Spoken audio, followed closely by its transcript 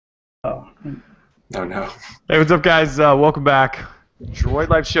Oh no. Hey, what's up, guys? Welcome back. Droid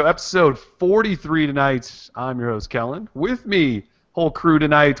Life Show, episode 43 tonight. I'm your host, Kellen. With me, whole crew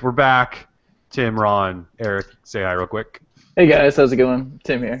tonight. We're back. Tim, Ron, Eric, say hi real quick. Hey guys, how's it going?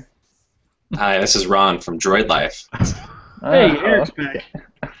 Tim here. Hi, this is Ron from Droid Life. Hey, Eric's back.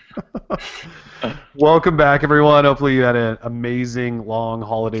 Welcome back, everyone. Hopefully you had an amazing, long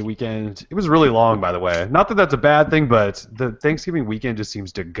holiday weekend. It was really long, by the way. Not that that's a bad thing, but the Thanksgiving weekend just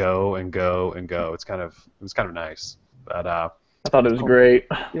seems to go and go and go. It was kind of nice. But I thought it was great.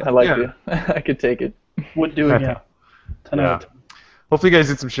 I liked it. I could take it. Would do again tonight. Yeah. Hopefully you guys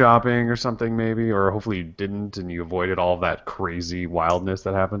did some shopping or something maybe, or hopefully you didn't and you avoided all of that crazy wildness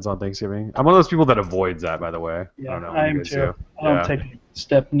that happens on Thanksgiving. I'm one of those people that avoids that, by the way. Yeah, I don't know. I am too. I don't take a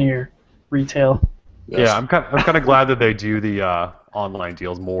step near retail. Yeah, I'm kind of glad that they do the online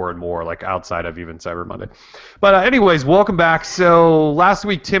deals more and more, like outside of even Cyber Monday. But anyways, welcome back. So last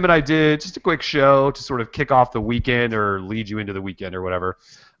week, Tim and I did just a quick show to sort of kick off the weekend or lead you into the weekend or whatever.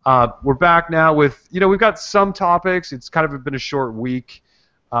 We're back now with, we've got some topics. It's kind of been a short week.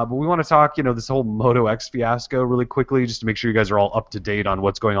 But we want to talk, this whole Moto X fiasco really quickly, just to make sure you guys are all up to date on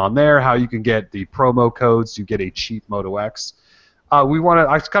what's going on there, how you can get the promo codes to get a cheap Moto X. I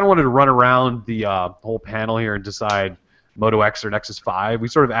kind of wanted to run around the whole panel here and decide Moto X or Nexus 5. We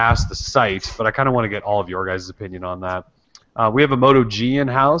sort of asked the site, but I kind of want to get all of your guys' opinion on that. We have a Moto G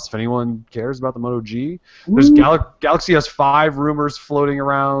in-house, if anyone cares about the Moto G. There's Galaxy S5 rumors floating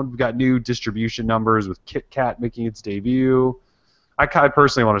around. We've got new distribution numbers with KitKat making its debut. I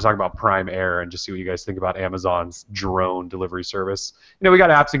personally want to talk about Prime Air and just see what you guys think about Amazon's drone delivery service. We got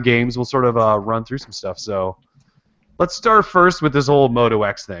apps and games. We'll sort of run through some stuff. So let's start first with this whole Moto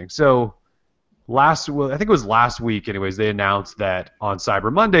X thing. So I think it was last week, anyways, they announced that on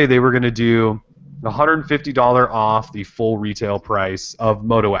Cyber Monday they were going to do $150 off the full retail price of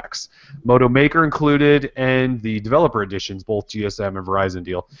Moto X. Moto Maker included, and the developer editions, both GSM and Verizon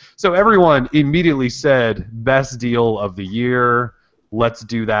deal. So everyone immediately said, best deal of the year, let's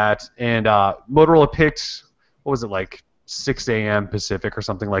do that. And Motorola picked, what was it, like 6 a.m. Pacific or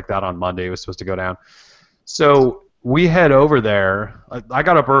something like that on Monday. It was supposed to go down. So we head over there. I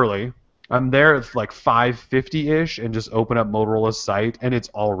got up early. I'm there at like 5:50-ish and just open up Motorola's site, and it's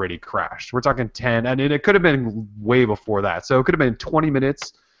already crashed. We're talking 10, and it could have been way before that. So it could have been 20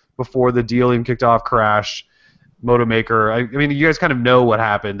 minutes before the deal even kicked off, crash. Moto Maker, I mean, you guys kind of know what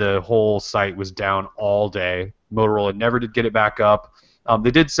happened. The whole site was down all day. Motorola never did get it back up.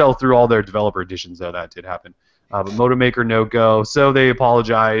 They did sell through all their developer editions, though. That did happen. But Moto Maker, no go. So they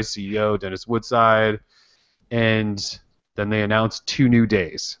apologized, CEO Dennis Woodside, and then they announced 2 new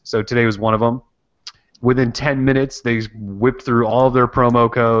days. So today was one of them. Within 10 minutes, they whipped through all of their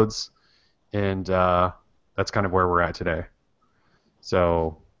promo codes, and that's kind of where we're at today.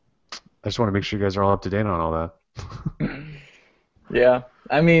 So I just want to make sure you guys are all up to date on all that. Yeah,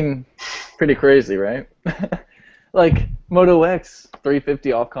 I mean, pretty crazy, right? Like, Moto X,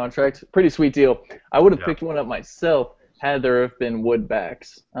 $350 off contract, pretty sweet deal. I would have picked one up myself had there have been wood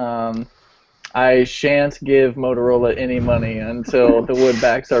backs. I shan't give Motorola any money until the wood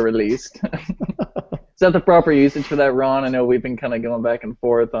backs are released. Is that the proper usage for that, Ron? I know we've been kind of going back and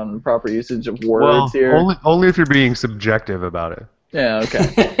forth on proper usage of words here. Only if you're being subjective about it. Yeah,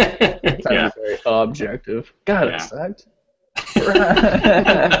 okay. Yeah. Very objective. God, Yeah. it sucked. I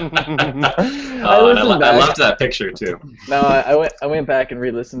loved that picture too. No, I went back and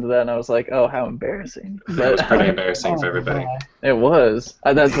re-listened to that, and I was like, oh, how embarrassing. That was pretty embarrassing for everybody. It was.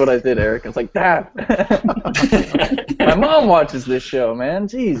 That's what I did, Eric. I was like, Dad. My mom watches this show, man.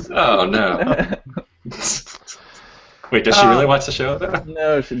 Jeez. Oh no. Wait, does she really watch the show though?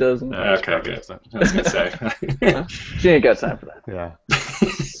 No, she doesn't. Okay, good. I was gonna say. She ain't got time for that. Yeah.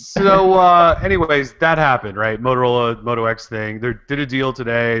 So, anyways, that happened, right? Motorola Moto X thing. They did a deal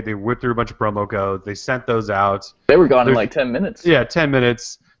today. They whipped through a bunch of promo codes. They sent those out. They were gone in like 10 minutes. Yeah, 10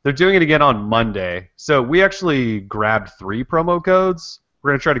 minutes. They're doing it again on Monday. So we actually grabbed 3 promo codes.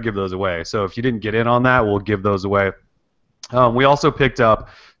 We're going to try to give those away. So if you didn't get in on that, we'll give those away. We also picked up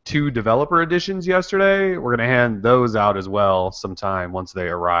 2 developer editions yesterday. We're going to hand those out as well sometime once they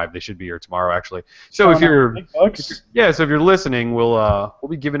arrive. They should be here tomorrow, actually. So if you're listening, we'll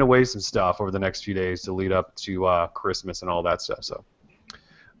be giving away some stuff over the next few days to lead up to Christmas and all that stuff. So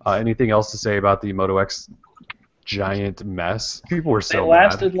anything else to say about the Moto X giant mess? People were so They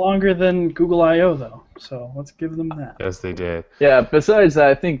lasted longer than Google I/O though, so let's give them that. Yes, they did. Yeah. Besides that,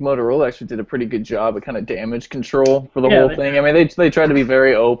 I think Motorola actually did a pretty good job at kind of damage control for the whole thing. I mean, they tried to be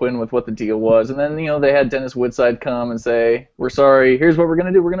very open with what the deal was, and then they had Dennis Woodside come and say, "We're sorry. Here's what we're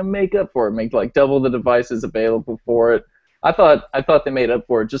gonna do. We're gonna make up for it. Make like double the devices available for it." I thought they made up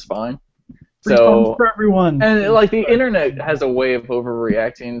for it just fine. Free phones So, for everyone. and like the internet has a way of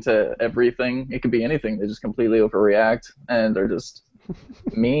overreacting to everything. It could be anything. They just completely overreact, and they're just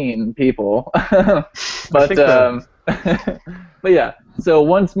mean people. But but yeah. So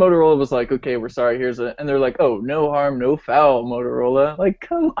once Motorola was like, okay, we're sorry, and they're like, oh, no harm, no foul, Motorola. Like,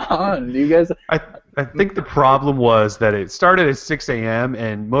 come on, you guys. I think the problem was that it started at 6 a.m.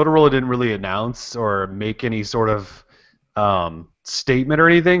 and Motorola didn't really announce or make any sort of statement or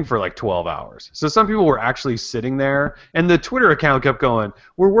anything for like 12 hours. So some people were actually sitting there, and the Twitter account kept going,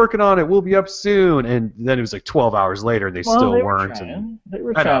 "We're working on it. We'll be up soon." And then it was like 12 hours later, and they still weren't. They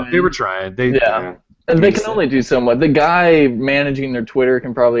were I trying. know, they were trying. Yeah. And they can only do so much. The guy managing their Twitter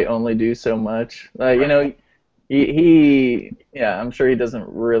can probably only do so much. You know, I'm sure he doesn't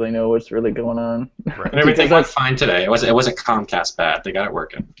really know what's really going on. Right. And everything went fine today. It wasn't Comcast bad. They got it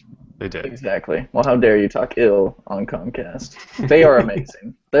working. They did. Exactly. Well, how dare you talk ill on Comcast? They are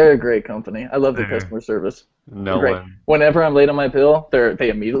amazing. They're a great company. I love their customer service. No great. one. Whenever I'm late on my bill, they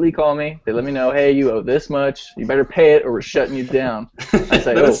immediately call me. They let me know, hey, you owe this much. You better pay it or we're shutting you down. I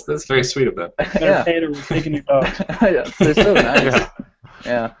say, that's very sweet of them. Yeah. Pay it or we're taking you out. Yeah, they're so nice.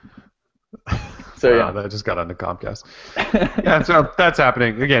 Yeah. So yeah, that just got onto Comcast. Yeah, so that's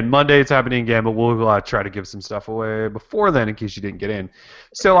happening again. Monday it's happening again, but we'll try to give some stuff away before then in case you didn't get in.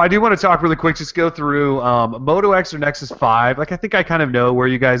 So I do want to talk really quick. Just go through Moto X or Nexus 5. Like I think I kind of know where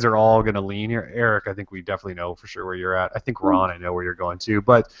you guys are all going to lean here. Eric, I think we definitely know for sure where you're at. I think Ron, I know where you're going to.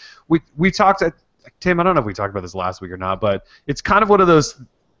 But we talked at Tim. I don't know if we talked about this last week or not, but it's kind of one of those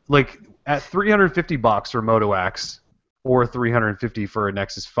like at $350 for Moto X or $350 for a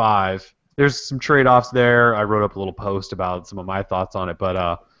Nexus 5. There's some trade-offs there. I wrote up a little post about some of my thoughts on it, but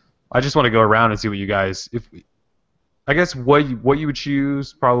I just want to go around and see what you guys, I guess what you would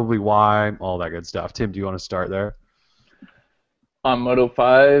choose, probably why, all that good stuff. Tim, do you want to start there? On Moto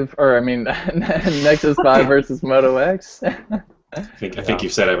 5, or I mean Nexus 5 versus Moto X. I think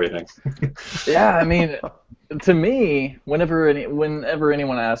you've said everything. Yeah, I mean, to me, whenever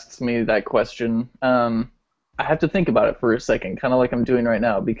anyone asks me that question, I have to think about it for a second, kind of like I'm doing right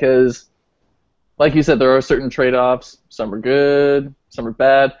now, because like you said, there are certain trade-offs. Some are good, some are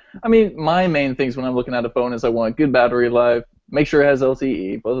bad. I mean, my main things when I'm looking at a phone is I want good battery life, make sure it has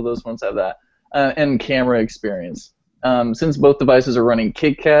LTE. Both of those phones have that, and camera experience. Since both devices are running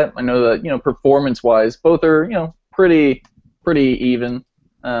KitKat, I know that performance-wise, both are pretty even.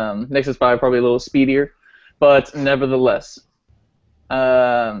 Nexus 5 probably a little speedier, but nevertheless, if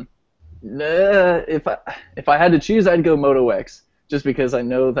I had to choose, I'd go Moto X. Just because I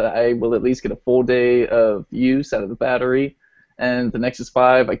know that I will at least get a full day of use out of the battery. And the Nexus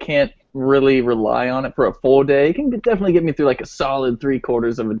 5, I can't really rely on it for a full day. It can definitely get me through like a solid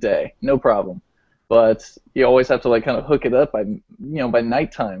 3/4 of a day, no problem. But you always have to like kind of hook it up by by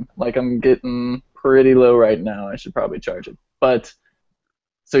nighttime. Like I'm getting pretty low right now. I should probably charge it. But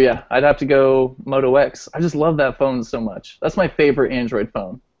so yeah, I'd have to go Moto X. I just love that phone so much. That's my favorite Android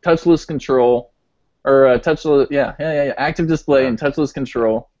phone. Touchless control. Or touchless, active display and touchless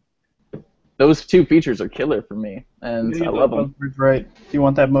control. Those two features are killer for me, and I love them. Right. Do you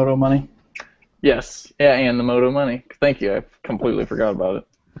want that Moto money? Yes. Yeah, and the Moto money. Thank you. I completely forgot about it.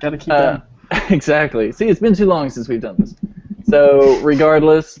 Gotta keep that. Exactly. See, it's been too long since we've done this. So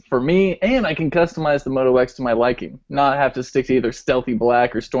regardless, for me, and I can customize the Moto X to my liking. Not have to stick to either Stealthy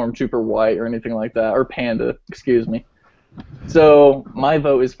Black or Stormtrooper White or anything like that, or Panda, excuse me. So my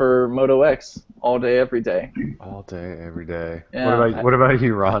vote is for Moto X all day, every day. All day, every day. Yeah, what about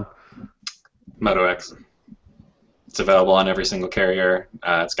you, Ron? Moto X. It's available on every single carrier.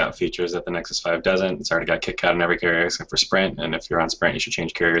 It's got features that the Nexus 5 doesn't. It's already got KitKat on every carrier except for Sprint, and if you're on Sprint, you should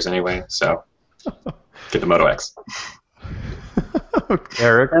change carriers anyway. So get the Moto X.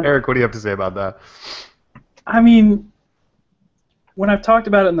 Eric, what do you have to say about that? I mean, when I've talked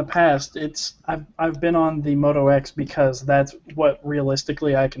about it in the past, I've been on the Moto X because that's what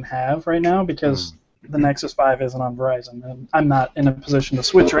realistically I can have right now because the Nexus 5 isn't on Verizon, and I'm not in a position to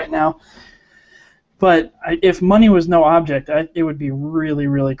switch right now. But if money was no object, it would be really,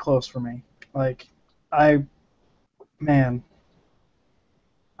 really close for me. Like, I don't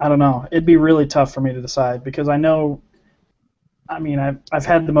know. It'd be really tough for me to decide because I know, I mean, I've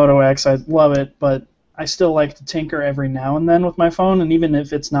had the Moto X, I love it, but I still like to tinker every now and then with my phone, and even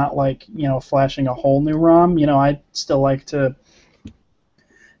if it's not like, flashing a whole new ROM, I still like to,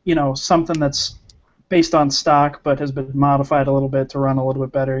 something that's based on stock but has been modified a little bit to run a little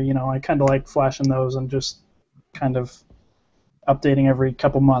bit better. I kind of like flashing those and just kind of updating every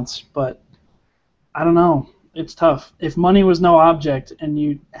couple months, but I don't know. It's tough. If money was no object and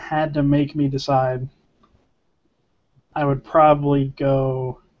you had to make me decide, I would probably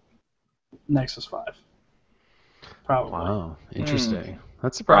go Nexus 5. Probably. Wow, interesting.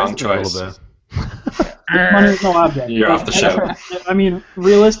 That's Wrong surprising me a choice. little bit. Money is no object. You're off the show. I mean,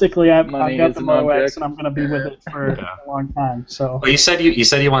 realistically, I've Money got is the an Moto object. X, and I'm going to be with it for a long time. So Well, you said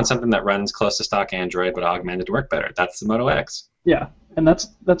you want something that runs close to stock Android but augmented to work better. That's the Moto X. yeah, and that's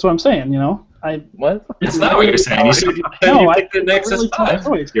what I'm saying. You know, What? That's not what you're saying. You said you picked the Nexus really took 5.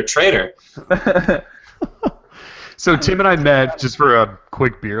 choice. You're a traitor. So Tim and I met just for a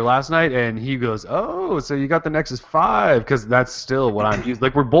quick beer last night, and he goes, "Oh, so you got the Nexus 5?" Because that's still what I'm using.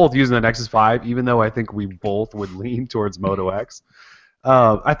 Like, we're both using the Nexus 5, even though I think we both would lean towards Moto X.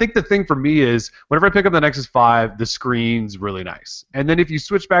 I think the thing for me is, whenever I pick up the Nexus 5, the screen's really nice. And then if you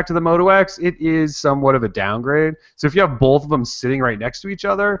switch back to the Moto X, it is somewhat of a downgrade. So if you have both of them sitting right next to each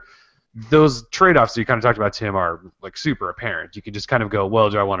other, those trade-offs that you kind of talked about, Tim, are like super apparent. You can just kind of go, well,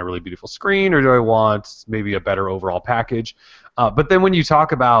 do I want a really beautiful screen, or do I want maybe a better overall package? But then when you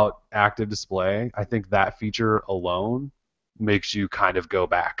talk about active display, I think that feature alone makes you kind of go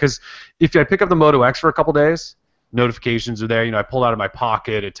back. Because if I pick up the Moto X for a couple days, notifications are there. You know, I pull it out of my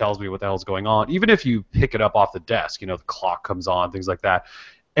pocket, it tells me what the hell's going on. Even if you pick it up off the desk, you know, the clock comes on, things like that.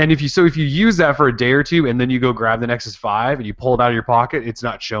 And if you use that for a day or two, and then you go grab the Nexus 5 and you pull it out of your pocket, it's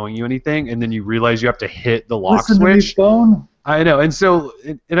not showing you anything, and then you realize you have to hit the lock switch. phone. I know, and so,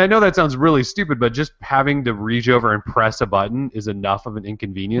 and I know that sounds really stupid, but just having to reach over and press a button is enough of an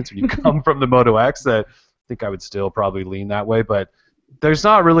inconvenience when you come from the Moto X that I think I would still probably lean that way. But there's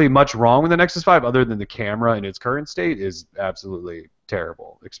not really much wrong with the Nexus 5 other than the camera in its current state is absolutely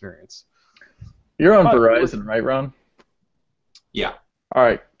terrible experience. You're on Verizon, right, Ron? Yeah. All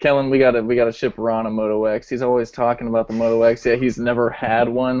right, Kellen, we gotta ship Ron a Moto X. He's always talking about the Moto X. Yeah, he's never had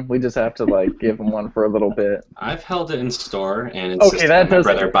one. We just have to like give him one for a little bit. I've held it in store and insisted Okay, that on my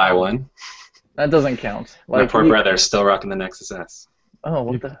doesn't brother buy one. That doesn't count. My poor brother's still rocking the Nexus S. Oh,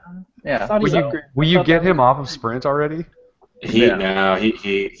 what the hell? Yeah. Will you get him off of Sprint already? No,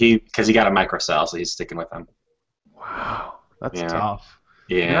 he because he got a microcell, so he's sticking with them. Wow, that's Yeah. tough.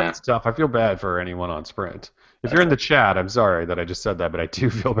 Yeah. That's tough. I feel bad for anyone on Sprint. If you're in the chat, I'm sorry that I just said that, but I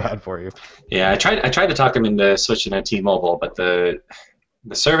do feel bad for you. Yeah, I tried to talk him into switching to T-Mobile, but the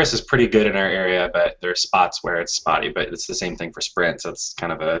service is pretty good in our area, but there are spots where it's spotty. But it's the same thing for Sprint, so it's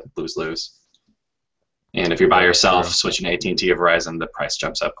kind of a lose-lose. And if you're by yourself, switching to AT&T or Verizon, the price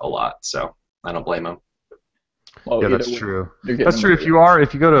jumps up a lot. So I don't blame him. Well, Yeah, either that's way, true. you're getting That's true. them.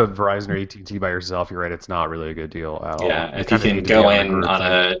 If you go to Verizon or AT&T by yourself, you're right. It's not really a good deal at all. Yeah, if you kinda can need to be go on a in group on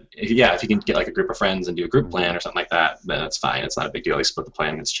thing. if you can get like a group of friends and do a group plan or something like that, then that's fine. It's not a big deal. You split the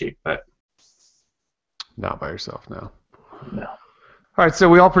plan, it's cheap. But Not by yourself, no. No. All right, so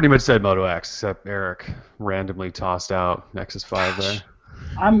we all pretty much said Moto X, except Eric randomly tossed out Nexus 5 there.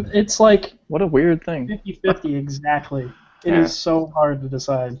 It's like What a weird thing. 50-50 exactly. It Yeah. is so hard to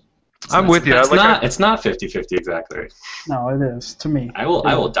decide. I'm with you. It's not 50-50 exactly. No, it is to me. I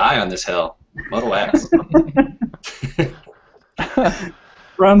will die on this hill. Moto X.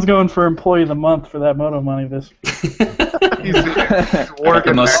 Ron's going for employee of the month for that moto money this. He's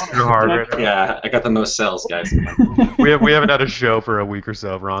working extra hard right now. Yeah, I got the most sales, guys. We haven't had a show for a week or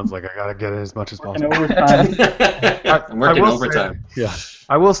so. Ron's like, I gotta get it as much as And possible. overtime. I'm working I will overtime. Yeah,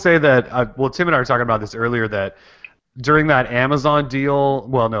 I will say that. Tim and I were talking about this earlier. That during that Amazon deal,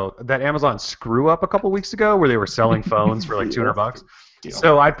 that Amazon screw up a couple weeks ago, where they were selling phones for like $200. Deal.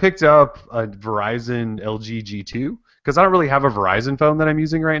 So I picked up a Verizon LG G2 because I don't really have a Verizon phone that I'm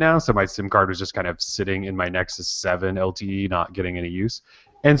using right now. So my SIM card was just kind of sitting in my Nexus 7 LTE, not getting any use.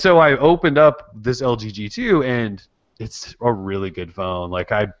 And so I opened up this LG G2, and it's a really good phone.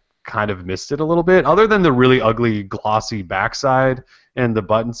 Like, I kind of missed it a little bit, other than the really ugly glossy backside and the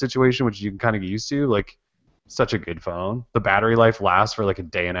button situation, which you can kind of get used to. Like, such a good phone. The battery life lasts for like a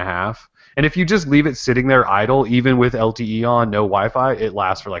day and a half. And if you just leave it sitting there idle, even with LTE on, no Wi-Fi, it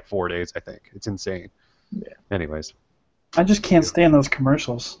lasts for like 4 days, I think. It's insane. Yeah. Anyways. I just can't stand those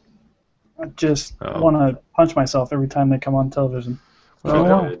commercials. I just want to punch myself every time they come on television. For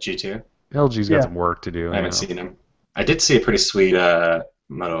the G2. LG's got some work to do. I haven't seen him. I did see a pretty sweet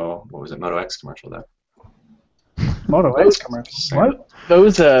Moto X commercial though. Moto X commercials. What?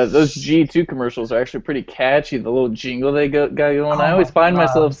 Those G2 commercials are actually pretty catchy. The little jingle they got going. I always find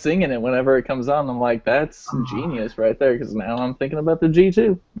myself singing it whenever it comes on. I'm like, that's genius right there, because now I'm thinking about the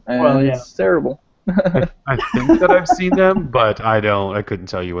G2. And it's terrible. I think that I've seen them, but I couldn't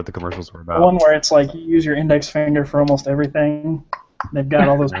tell you what the commercials were about. The one where it's like you use your index finger for almost everything. They've got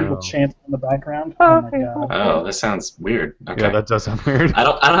all those people chanting in the background. Oh my god. Oh, this sounds weird. Okay. Yeah, that does sound weird. I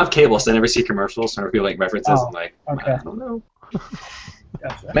don't have cable, so I never see commercials. So I never feel like references. Oh, I'm like, okay. I don't know.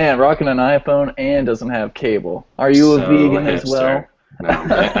 Gotcha. Man, rocking an iPhone and doesn't have cable. Are you a So vegan as hipster. well? No,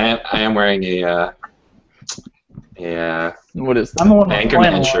 but I am wearing a What is I'm that? the one with Anchorman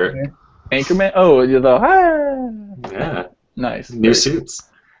flannel shirt. on here. Anchorman? Oh, you're the Yeah, Nice. new Very- suits.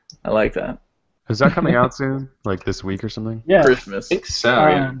 I like that. Is that coming out soon? Like this week or something? Yeah. Christmas. I think so.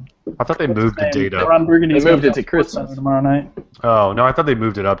 Yeah. I thought they What's moved the his name? date up. Ron Burgundy's They moved got it to that Sports Christmas. Center tomorrow night. Oh no, I thought they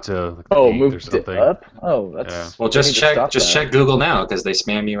moved it up to like the 8th or Moved it something. up? Oh, that's. Yeah. Well, they just need to check stop that. check Google now because they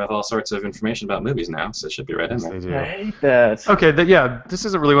spam you with all sorts of information about movies now, so it should be right in Yes, there. they do. I hate that. Okay, yeah, this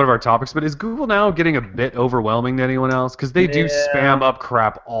isn't really one of our topics, but is Google now getting a bit overwhelming to anyone else? Because they do Yeah. spam up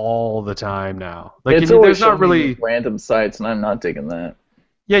crap all the time now. Like, It's and always there's not showing me really, random sites, and I'm not digging that.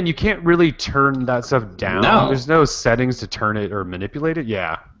 yeah, and you can't really turn that stuff down. No. There's no settings to turn it or manipulate it.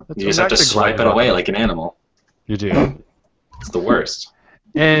 Yeah, You just have to actually swipe great it away about like an animal. You do. It's the worst.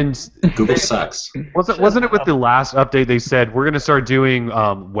 And Google sucks. wasn't it with the last update they said we're going to start doing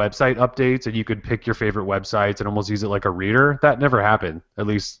website updates and you could pick your favorite websites and almost use it like a reader? That never happened. At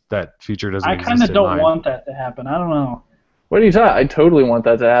least that feature doesn't I exist kind of in don't mine. want that to happen. I don't know. What are you talking? I totally want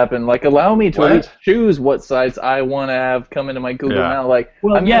that to happen. Like, allow me to What? at least choose what sites I want to have come into my Google Yeah. now. Like,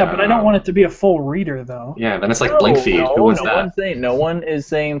 Well, I'm yeah, not- but I don't want it to be a full reader, though. Yeah, then it's like Blink Feed. No, Who wants no that? one's saying, no one is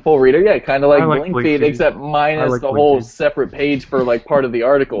saying full reader. Yeah, kind of like, I like Blink Blink Feed, Feed. except I minus like the Blink whole Feed. separate page for like part of the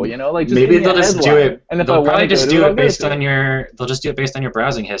article. You know, like just Maybe give me they'll a just do headline. it. And if I They'll want probably to just go do to it based on on your. They'll just do it based on your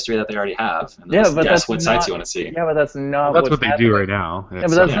browsing history that they already have. And Yeah, just but guess that's what sites not- you want to see. Yeah, but that's not That's what's what they happening. do right now. Yeah,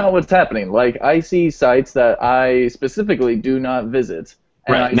 but that's Yeah. not what's happening. Like, I see sites that I specifically do not visit,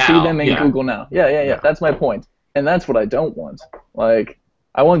 and Right, I see now, them in yeah. Google now. Yeah. Yeah. That's my point, and that's what I don't want. Like,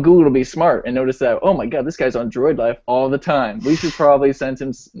 I want Google to be smart and notice that, oh my God, this guy's on Droid Life all the time. We should probably send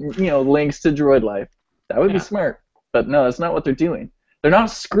him, links to Droid Life. That would be Yeah. smart. But no, that's not what they're doing. They're not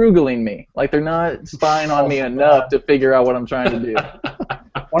scroogling me. Like, they're not spying on me enough to figure out what I'm trying to do.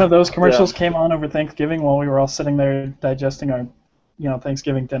 One of those commercials came on over Thanksgiving while we were all sitting there digesting our,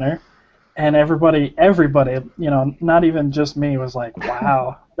 Thanksgiving dinner, and everybody, not even just me, was like,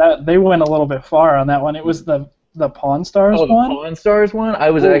 "Wow, that they went a little bit far on that one." It was the Pawn Stars Oh, the one. Pawn Stars one? I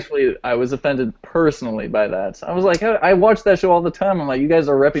was Ooh. I was offended personally by that. I was like, I watch that show all the time. I'm like, you guys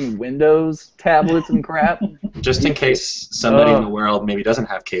are repping Windows tablets and crap? Just in case somebody in Oh. the world maybe doesn't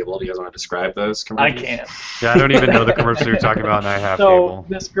have cable, do you guys want to describe those I commercials? can't. Yeah, I don't even know the commercial you're talking about, and I have So cable.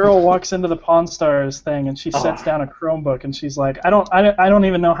 this girl walks into the Pawn Stars thing, and she sets Oh. down a Chromebook, and she's like, I don't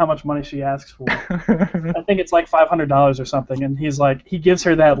even know how much money she asks for. I think it's like $500 or something, and he gives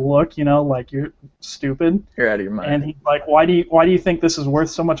her that look, like you're stupid, You're out of your mind. and he's like, why do you think this is worth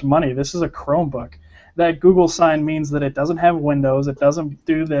so much money? This is a Chromebook. That Google sign means that it doesn't have Windows, it doesn't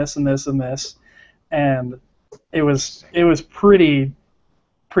do this and this and this, and it was pretty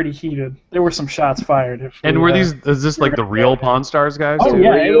heated. There were some shots fired. And is this like the real Pawn Stars guys? Oh too?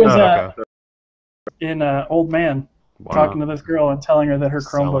 yeah, it was okay. in Old Man Wow. talking to this girl and telling her that her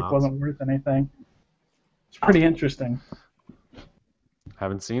Chromebook Sellouts. wasn't worth anything. It's pretty interesting.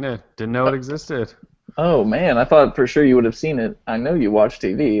 Haven't seen it. Didn't know it existed. Oh man, I thought for sure you would have seen it. I know you watch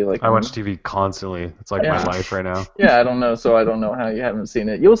TV. Like I watch TV constantly. It's like Yeah. my life right now. Yeah, I don't know, so I don't know how you haven't seen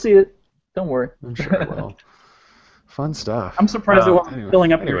it. You'll see it. Don't worry. I'm sure I will. Fun stuff. I'm surprised it wasn't Anyway-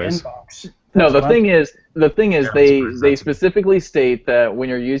 filling up anyways. your inbox. No, the That's thing is, Yeah, it's they pretty sensitive. specifically state that when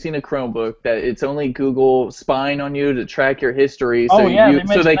you're using a Chromebook, that it's only Google spying on you to track your history, so they they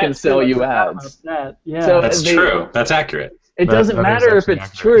mentioned can that, sell too. I you forgot ads. about that. Yeah. So- That's They- true. That's accurate. It That- doesn't that is matter if actually it's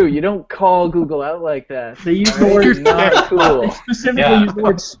accurate. true. You don't call Google out like that. They used the Right? word It's not cool. They specifically Yeah. used the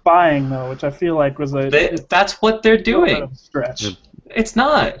word spying though, which I feel like was a That's what they're little bit doing. of a stretch. It's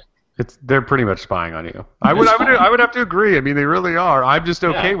not. They're pretty much spying on you. I would have to agree. I mean, they really are. I'm just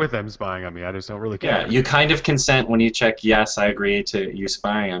okay Yeah. with them spying on me. I just don't really care. Yeah, you kind of consent when you check yes, I agree to you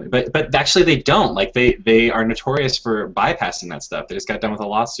spying on me. But actually they don't. Like they are notorious for bypassing that stuff. They just got done with a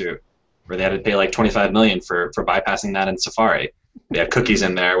lawsuit where they had to pay like $25 million for bypassing that in Safari. They have cookies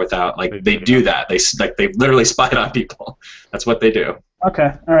in there without they do that. They literally spied on people. That's what they do.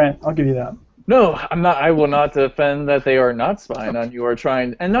 Okay, all right, I'll give you that. No, I'm not. I will not defend that they are not spying on you or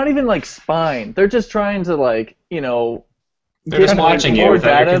trying, and not even like spying. They're just trying to They're just watching you more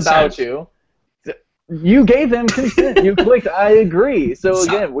without your data about consent. you. You gave them consent. You clicked I agree. So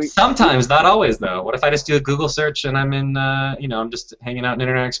again, Sometimes, not always though. What if I just do a Google search and I'm in I'm just hanging out in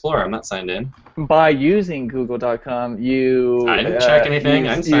Internet Explorer. I'm not signed in. by using Google.com, you I didn't check anything.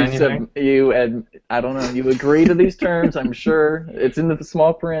 I didn't sign anything. I don't know. You agree to these terms. I'm sure it's in the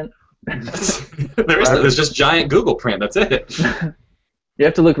small print. There's just giant Google print. That's it. You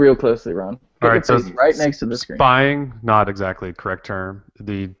have to look real closely, Ron. Put All your right, so face right next to the screen. Spying, not exactly the correct term.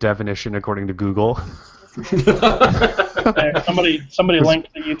 The definition, according to Google, There, somebody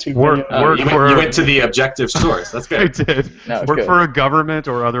linked the YouTube video. You went to the objective source. That's I good. did. No, it's Work good. for a government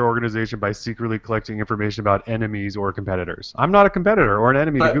or other organization by secretly collecting information about enemies or competitors. I'm not a competitor or an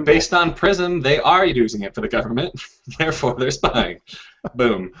enemy to But Google. based on Prism, they are using it for the government. Therefore, they're spying.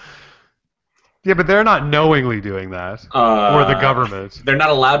 Boom. Yeah, but they're not knowingly doing that. Or the government. They're not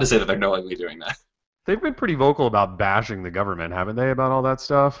allowed to say that they're knowingly doing that. They've been pretty vocal about bashing the government, haven't they, about all that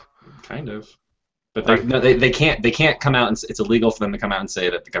stuff? Kind of. But they can't come out and it's illegal for them to come out and say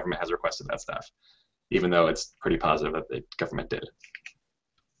that the government has requested that stuff, even though it's pretty positive that the government did.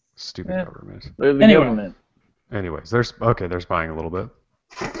 Stupid government. They're the Anyway. government. Anyways, they're spying a little bit.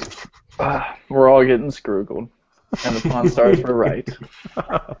 We're all getting scroogled. And the Pawn Stars were right.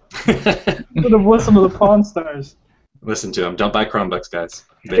 Should have listened to the Pawn Stars. Listen to them. Don't buy Chromebooks, guys.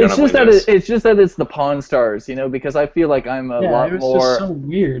 They don't It's have just that Windows. it's just that it's the Pawn Stars, because I feel like I'm a lot it was more. just so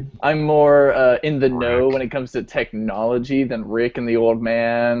weird. I'm more in the know Rick. when it comes to technology than Rick and the Old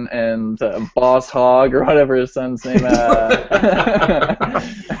Man and Boss Hog or whatever his son's name.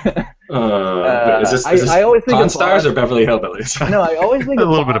 Is this I always think Pawn of Stars Boss- or Beverly Hillbillies? No, I always think A of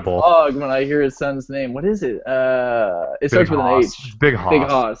little bit Boss of both. Hog when I hear his son's name. What is it? It starts with an H. Big Hoss. Big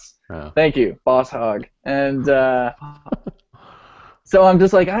Hoss. Yeah. Thank you, Boss Hog. And so I'm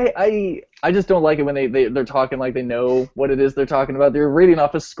just like, I just don't like it when they're talking like they know what it is they're talking about. They're reading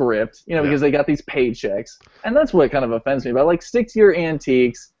off a script, because they got these paychecks. And that's what kind of offends me. But like, stick to your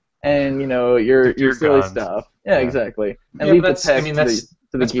antiques and, your silly guns. stuff. Yeah, exactly. And Yeah, leave but the that's- text I mean, to that's-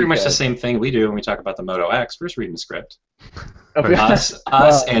 the That's pretty geek much the guys. same thing we do when we talk about the Moto X. We're just reading the script. Okay. Us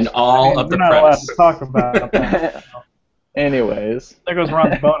and I all mean, of the we're not allowed press. to talk about that. Anyways, There goes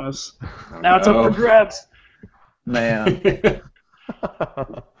Ron's bonus. Now it's up for grabs. man.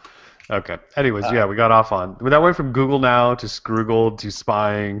 Okay. Anyways, yeah, we got off on. That went from Google Now to Scroogled to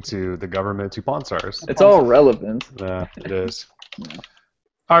spying to the government to Pawn Stars. It's all relevant. Yeah, it is.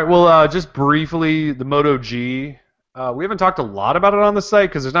 All right. Well, just briefly, the Moto G. We haven't talked a lot about it on the site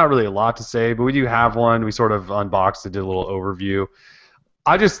because there's not really a lot to say, but we do have one. We sort of unboxed it, did a little overview.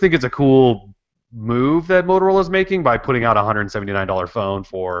 I just think it's a cool move that Motorola's making by putting out a $179 phone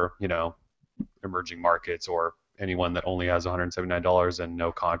for, emerging markets or anyone that only has $179 and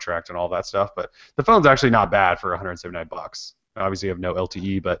no contract and all that stuff. But the phone's actually not bad for $179. Obviously, you have no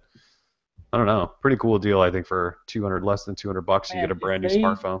LTE, but I don't know. Pretty cool deal, I think, for less than $200. You Man, get a brand new if they-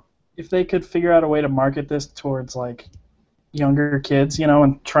 smartphone. If they could figure out a way to market this towards like younger kids,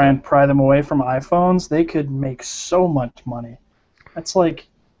 and try and pry them away from iPhones, they could make so much money. That's like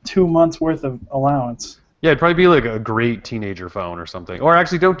 2 months worth of allowance. Yeah, it'd probably be like a great teenager phone or something. Or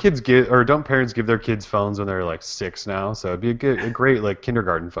actually, don't parents give their kids phones when they're like 6 now? So it'd be a great like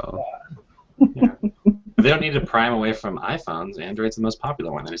kindergarten phone. Yeah. They don't need to pry them away from iPhones. Android's the most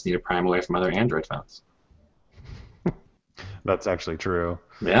popular one. They just need to pry them away from other Android phones. That's actually true.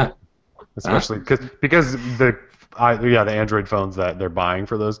 Yeah. Especially because the Android phones that they're buying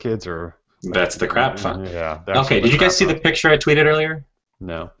for those kids are. That's the crap phone. Yeah. Okay, did you guys see the picture I tweeted earlier?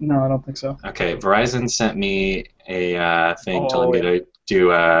 No. No, I don't think so. Okay, Verizon sent me a thing telling yeah. me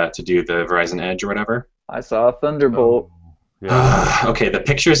to do the Verizon Edge or whatever. I saw a Thunderbolt. Yeah. Okay, the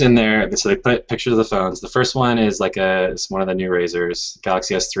pictures in there. So they put pictures of the phones. The first one is it's one of the new Razrs,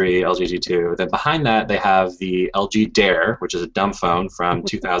 Galaxy S3, LG G2. Then behind that they have the LG Dare, which is a dumb phone from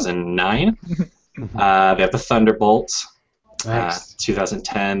 2009. They have the Thunderbolt, Nice.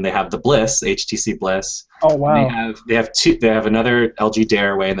 2010. They have the Bliss, HTC Bliss. Oh wow. They have another LG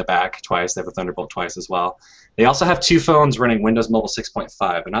Dare way in the back twice. They have a Thunderbolt twice as well. They also have 2 phones running Windows Mobile 6.5,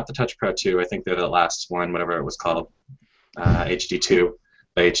 but not the Touch Pro 2. I think they're the last one, whatever it was called. HD2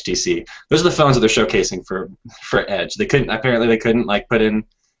 by HTC. Those are the phones that they're showcasing for Edge. They couldn't put in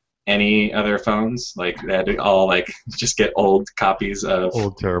any other phones. Like they had to all just get old copies of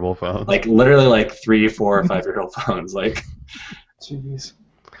Old terrible phones. literally 3, 4, or 5-year-old phones. Jeez.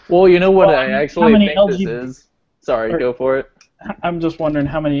 Well, you know what Well, I how actually many think LG this is? Sorry, go for it. I'm just wondering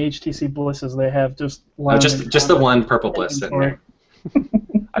how many HTC Blisses they have just lying in just the one purple Bliss sitting inventory. there.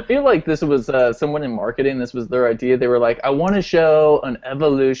 I feel like this was someone in marketing. This was their idea. They were like, I want to show an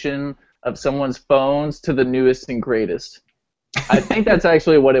evolution of someone's phones to the newest and greatest. I think that's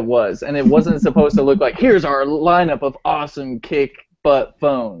actually what it was. And it wasn't supposed to look like, here's our lineup of awesome kick butt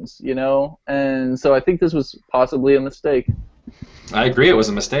phones, And so I think this was possibly a mistake. I agree, it was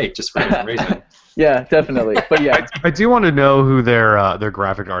a mistake, just for a different reason. Yeah, definitely. But yeah, I do want to know who their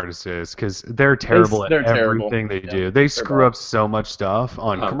graphic artist is because they're terrible They're at terrible. everything they Yeah, do. They screw bad. up so much stuff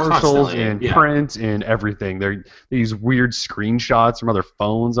on Oh, commercials, constantly, in yeah. print, in everything. They use weird screenshots from other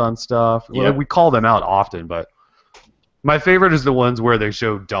phones on stuff. Yeah. Well, we call them out often, but My favorite is the ones where they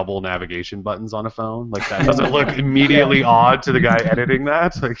show double navigation buttons on a phone. Like that doesn't look immediately odd to the guy editing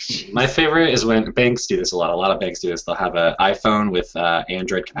that. Like, My favorite is when banks do this a lot. A lot of banks do this. They'll have an iPhone with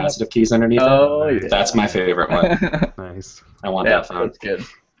Android capacitive keys underneath Oh, it. yeah. That's my favorite one. nice. I want Yeah, that phone. that's good.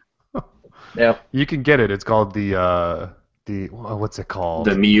 Yeah. You can get it. It's called the what's it called?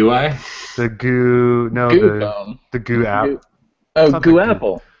 The MIUI? The Goo. No, Goo the phone. the Goo app. Oh, Something Goo Goo.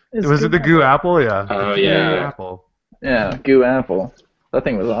 Apple. It's Was it the Goo Apple? Yeah. Oh, The yeah. Goo Apple. Yeah, Goo Apple. That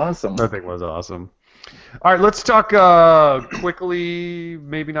thing was awesome. That thing was awesome. All right, let's talk quickly,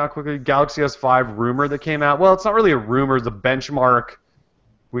 maybe not quickly, Galaxy S5 rumor that came out. Well, it's not really a rumor, it's a benchmark.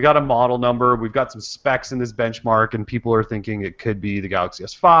 We got a model number, we've got some specs in this benchmark, and people are thinking it could be the Galaxy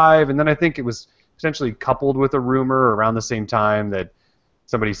S5. And then I think it was potentially coupled with a rumor around the same time that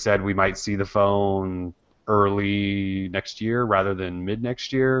somebody said we might see the phone early next year rather than mid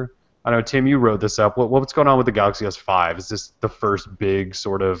next year. I know, Tim, you wrote this up. What's going on with the Galaxy S5? Is this the first big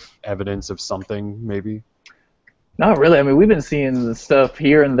sort of evidence of something, maybe? Not really. I mean, we've been seeing the stuff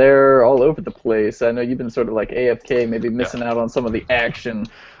here and there all over the place. I know you've been sort of like AFK, maybe missing out on some of potentially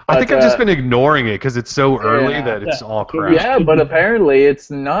I think I've just been ignoring it because it's so early that it's all crap. Yeah, but apparently it's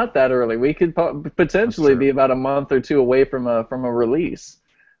not that early. We could potentially be about a month or two away from a release.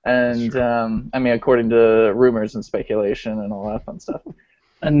 And, I mean, according to rumors and speculation and all that fun stuff.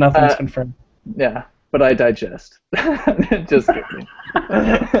 And nothing's confirmed. Yeah, but I digest. Just kidding.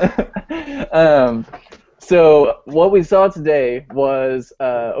 So what we saw today was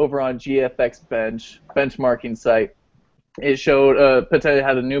over on GFX benchmarking site. It showed potentially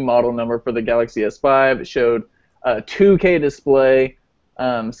had a new model number for the Galaxy S5. It showed a 2K display.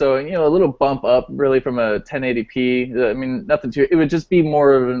 So a little bump up really from a 1080p. I mean, nothing too. It would just be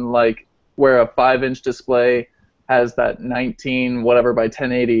more of like where a 5-inch display has that 19 whatever by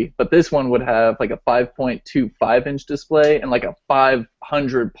 1080, but this one would have like a 5.25-inch display and like a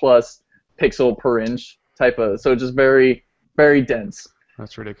 500 plus pixel per inch type of, so just very, very dense.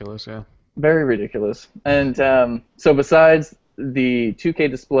 That's ridiculous, yeah. Very ridiculous. And so besides the 2K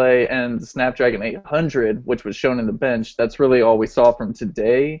display and the Snapdragon 800, which was shown in the bench, that's really all we saw from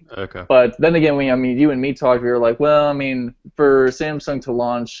today. Okay. But then again, you and me talked, we were like, well, I mean, for Samsung to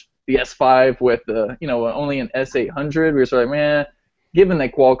launch the S5 with only an S800, we were sort of like, man, given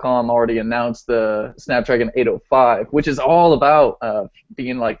that Qualcomm already announced the Snapdragon 805, which is all about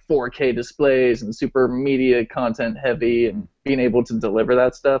being like 4K displays and super media content heavy and being able to deliver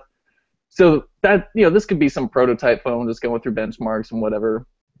that stuff. So that this could be some prototype phone just going through benchmarks and whatever.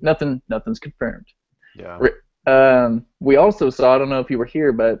 Nothing's confirmed. Yeah. We also saw, I don't know if you were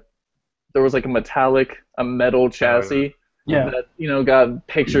here, but there was like a metal chassis. Yeah. That got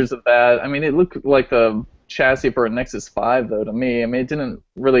pictures of that. I mean, it looked like the chassis for a Nexus 5 though to me. I mean, it didn't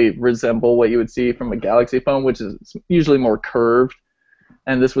really resemble what you would see from a Galaxy phone, which is usually more curved,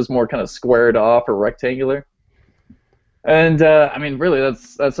 and this was more kind of squared off or rectangular. And I mean, really,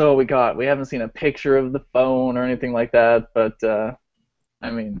 that's all we got. We haven't seen a picture of the phone or anything like that. But I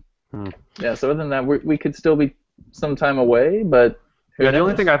mean, yeah. So other than that, we could still be some time away, but. Yeah, the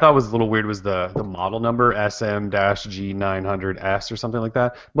only thing I thought was a little weird was the model number, SM-G900S or something like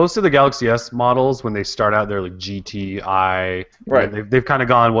that. Most of the Galaxy S models, when they start out, they're like GTI. Right. They've kind of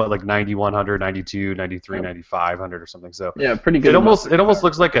gone, like 9100, 92, 93, 9500 or something. So yeah, pretty good. It almost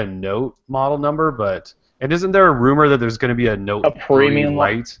looks like a Note model number, and isn't there a rumor that there's going to be a Note premium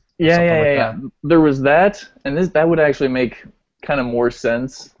Lite? Yeah. There was that, and that would actually make kind of more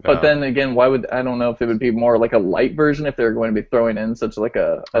sense. But then again, I don't know if it would be more like a light version if they're going to be throwing in such like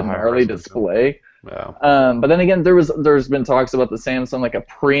a gnarly display. Yeah. But then again, there's been talks about the Samsung like a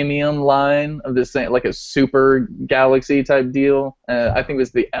premium line of this like a super Galaxy type deal. I think it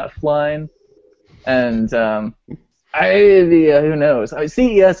was the F line, and who knows? I mean,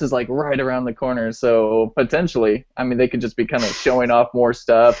 CES is like right around the corner, so potentially, I mean, they could just be kind of showing off more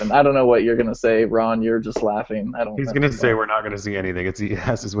stuff. And I don't know what you're gonna say, Ron. You're just laughing. He's gonna say we're not gonna see anything at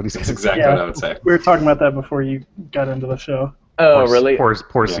CES, is what he says. That's exactly what I would say. We were talking about that before you got into the show. Oh, really? Poor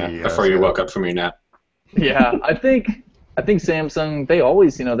Yeah, CES. before you woke up from your nap. Yeah, I think Samsung, they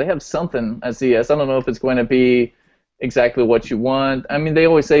always, they have something at CES. I don't know if it's going to be exactly what you want. I mean, they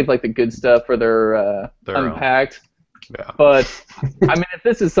always save like the good stuff for their Unpacked. Yeah. But I mean, if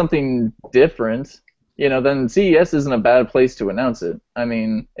this is something different, then CES isn't a bad place to announce it. I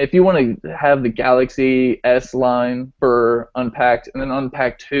mean, if you want to have the Galaxy S line for Unpacked and then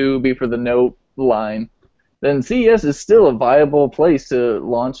Unpacked 2 be for the Note line, then CES is still a viable place to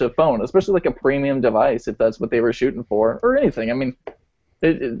launch a phone, especially like a premium device if that's what they were shooting for, or anything. I mean,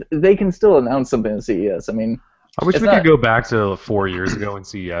 they can still announce something at CES. I mean, I wish It's we not- could go back to 4 years ago when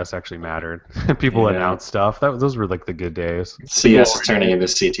CES actually mattered. People Yeah. announced stuff. Those were like the good days. CS is turning into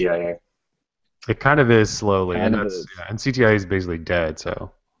CTIA. It kind of is slowly, Kind and of that's is. yeah, and CTI is basically dead.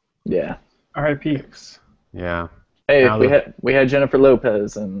 So Yeah. R.I.P. yeah, Hey, Now we had Jennifer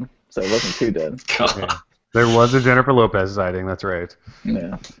Lopez, and so it wasn't too dead. yeah. There was a Jennifer Lopez sighting. That's right.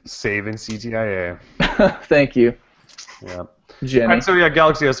 Yeah. Saving CTIA. Thank you, Yeah. Jenny. All right, so yeah,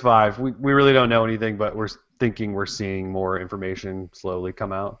 Galaxy S5. We really don't know anything, but we're thinking we're seeing more information slowly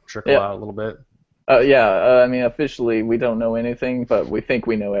come out, trickle Yep. out a little bit. I mean, officially, we don't know anything, but we think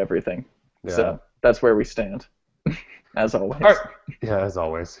we know everything. Yeah. So that's where we stand, as always. All right. Yeah, as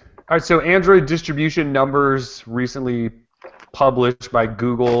always. All right, so Android distribution numbers recently published by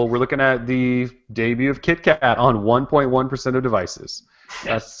Google. We're looking at the debut of KitKat on 1.1% of devices.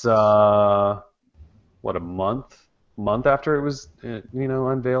 That's what, a month after it was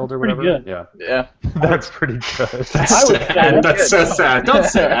unveiled or Pretty whatever. good. Yeah, Yeah. that's pretty good. That's I would say sad. that's That's so good. sad. Don't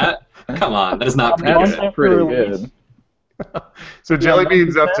say that. Come on, that is not pretty That's good. pretty Release. good. So Jelly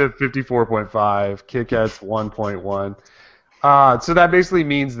Bean's up 1%? to 54.5, KitKat's 1.1. So that basically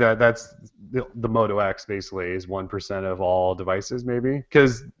means that that's the Moto X basically is 1% of all devices, maybe,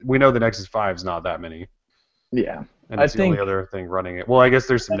 because we know the Nexus 5 is not that many, Yeah. and I it's the only think- other thing running it. Well, I guess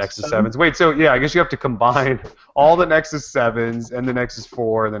there's some Nexus Nexus 7s. Wait, so yeah, I guess you have to combine all the Nexus 7s and the Nexus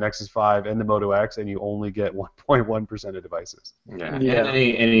 4 and the Nexus 5 and the Moto X, and you only get 1.1% of devices. Yeah. Yeah. And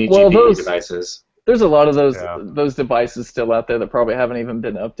any Well, GPU those- devices. There's a lot of those Yeah. those devices still out there that probably haven't even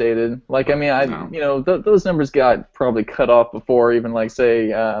been updated. Like, I mean, No. those numbers got probably cut off before even, like,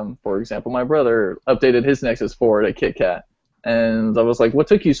 say, for example, my brother updated his Nexus 4 to KitKat, and I was like, "What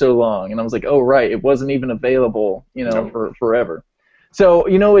took you so long?" And I was like, "Oh, right, it wasn't even available, Nope. for forever." So,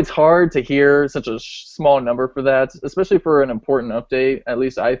 it's hard to hear such a small number for that, especially for an important update. At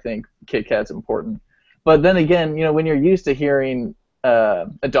least I think KitKat's important. But then again, when you're used to hearing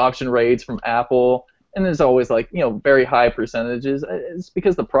adoption rates from Apple, and there's always very high percentages. It's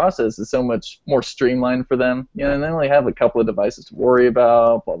because the process is so much more streamlined for them. And they only have a couple of devices to worry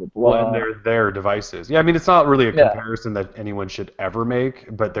about. Blah blah blah. Well, and they're their devices. Yeah, I mean, it's not really a Yeah. comparison that anyone should ever make,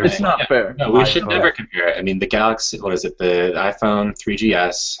 but there's It's not fair. No, we should iPhone. never compare it. I mean, the Galaxy, what is it? The iPhone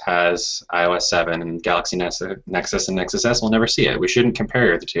 3GS has iOS 7, and Galaxy Nexus and Nexus S will never see it. We shouldn't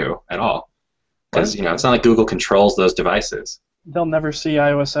compare the two at all, because it's not like Google controls those devices. They'll never see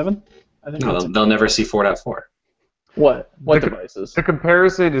iOS 7? I think No, that's they'll never see 4.4. What The- devices? The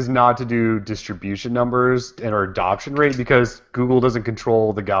comparison is not to do distribution numbers or adoption rate, because Google doesn't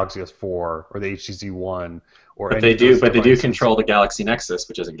control the Galaxy S4 or the HTC One or But any they of do. those But they do devices. control the Galaxy Nexus,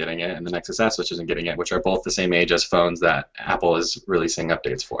 which isn't getting it, and the Nexus S, which isn't getting it, which are both the same age as phones that Apple is releasing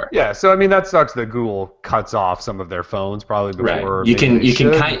updates for. Yeah, so I mean that sucks that Google cuts off some of their phones probably before. Right. You maybe can they you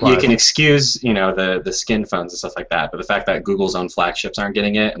can should, you but- can excuse the skin phones and stuff like that, but the fact that Google's own flagships aren't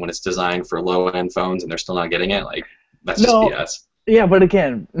getting it, and when it's designed for low end phones and they're still not getting it, like that's just No. BS. Yeah, but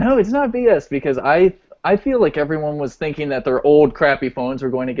again, no, it's not BS, because I feel like everyone was thinking that their old crappy phones were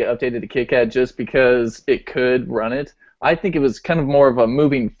going to get updated to KitKat just because it could run it. I think it was kind of more of a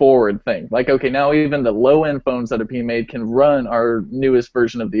moving forward thing. Like, okay, now even the low-end phones that are being made can run our newest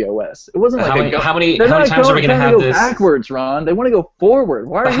version of the OS. It wasn't like How many they're not times are we going to trying have go this? backwards, Ron. They want to go forward.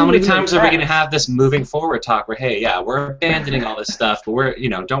 Why are But you how many moving times are we going to fast? have this moving forward talk where, hey, yeah, we're abandoning all this stuff, but we're,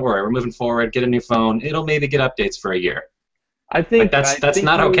 don't worry, we're moving forward, get a new phone, it'll maybe get updates for a year. I think Like, that's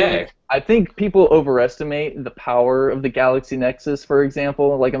not okay. I think people overestimate the power of the Galaxy Nexus, for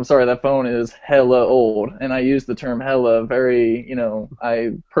example. Like, I'm sorry, that phone is hella old, and I use the term hella very,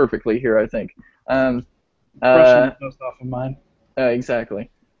 I perfectly here, I think. brushing the dust off of mine.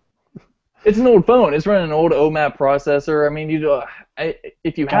 Exactly. It's an old phone. It's running an old OMAP processor. I mean,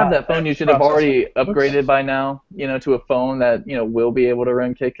 if you have that phone, you should have already upgraded by now, to a phone that, will be able to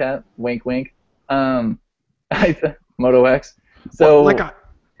run KitKat. Wink, wink. Moto X. So, Well,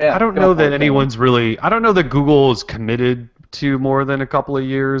 I don't know that anyone's really. I don't know that Google is committed to more than a couple of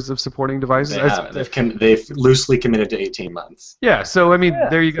years of supporting devices. They haven't. They've loosely committed to 18 months. Yeah, so I mean, Yeah,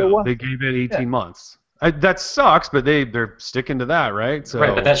 there you so go. what? They gave it 18 Yeah. months. That sucks, but they're sticking to that, right? So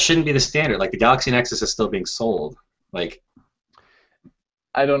Right, but that shouldn't be the standard. Like, the Galaxy Nexus is still being sold. Like,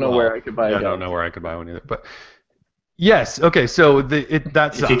 I don't know where I could buy Yeah, it. I don't know where I could buy one either. But yes, okay. So that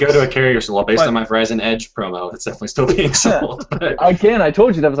sucks. if you go to a carrier, so well, based on my Verizon Edge promo, it's definitely still being sold. But, Again, I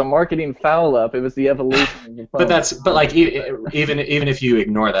told you that was a marketing foul up. It was the evolution of the phone. but like even if you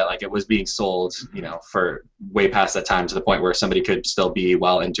ignore that, like, it was being sold, for way past that time, to the point where somebody could still be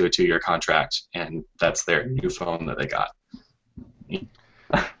well into a 2-year contract, and that's their new phone that they got.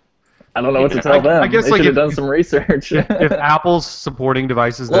 I don't know what to Even if tell them. I guess, They like, should have if- done some research. if Apple's supporting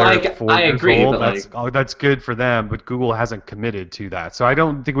devices that Well, are 4 I years agree, old, but, that's good for them. But Google hasn't committed to that, so I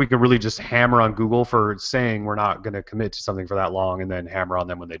don't think we can really just hammer on Google for saying we're not going to commit to something for that long, and then hammer on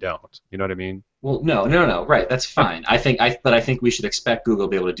them when they don't. You know what I mean? well, no, right, that's fine. But I think we should expect Google to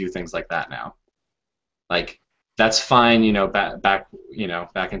be able to do things like that now. Like, that's fine, back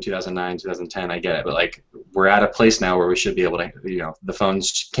in 2009, 2010, I get it, but like, we're at a place now where we should be able to, the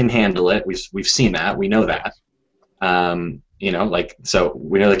phones can handle it. We've seen that, we know that. So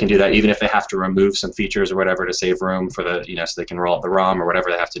we know they can do that, even if they have to remove some features or whatever to save room for the, so they can roll up the ROM or whatever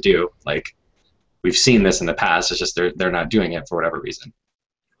they have to do. Like, we've seen this in the past. It's just they're not doing it for whatever reason.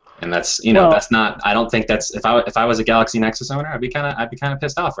 And that's that's not. I don't think that's if I was a Galaxy Nexus owner, I'd be kind of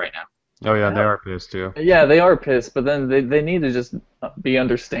pissed off right now. Oh yeah, and they are pissed too. Yeah, they are pissed, but then they need to just be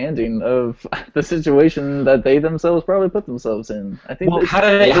understanding of the situation that they themselves probably put themselves in. I think. Well, how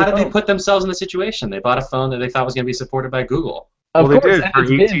did they put themselves in the situation? They bought a phone that they thought was going to be supported by Google. Of Well, course, they did and for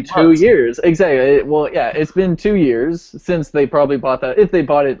it's 18 been 2 months. years. Exactly. Well, yeah, it's been 2 years since they probably bought that. If they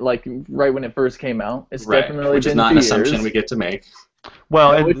bought it like right when it first came out, it's definitely Which been is not 2 an years. assumption we get to make.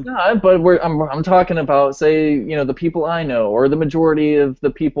 Well, No, it's not. But I'm talking about, say, the people I know, or the majority of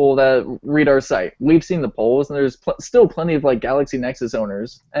the people that read our site. We've seen the polls, and there's still plenty of like Galaxy Nexus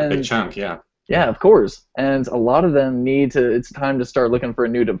owners. And Big chunk, yeah. yeah, of course. And a lot of them it's time to start looking for a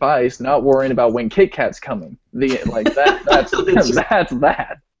new device, not worrying about when KitKat's coming. That's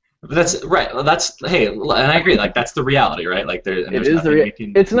that. That's right. Well, and I agree. Like, that's the reality, right? Like,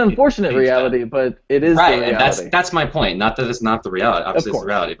 It's an unfortunate reality, but it is right, the and reality. that's my point. Not that it's not the reality. Obviously, it's the course.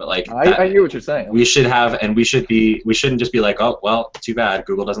 reality, but like, I hear what you're saying. we shouldn't just be like, oh, well, too bad,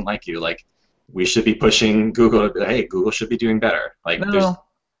 Google doesn't like you. Like, we should be pushing Google to be, hey, Google should be doing better. Like, No.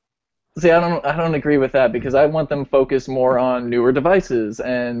 See, I don't agree with that, because I want them focused more on newer devices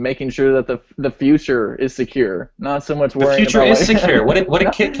and making sure that the future is secure, not so much the worrying future about is secure. What did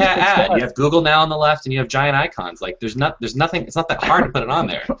KitKat It's add? not. You have Google Now on the left, and you have giant icons. Like, there's nothing. It's not that hard to put it on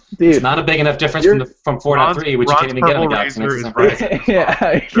there. Dude, It's not a big enough difference from 4.3, which you can't even get on the Galaxy Nexus. is rising.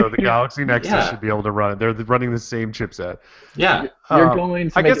 yeah, So the Galaxy Nexus Yeah. should be able to run it. They're running the same chipset. Yeah. you're going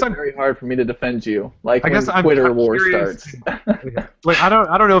to I make guess it I'm- very hard for me to defend you, like I when guess I'm Twitter war curious. starts. Like, I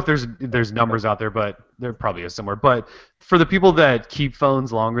don't know if there's numbers out there, but there probably is somewhere. But for the people that keep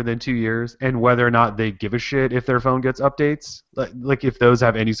phones longer than 2 years, and whether or not they give a shit if their phone gets updates, like if those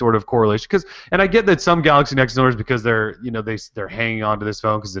have any sort of correlation, and I get that some Galaxy Nexus owners, because they're they're hanging on to this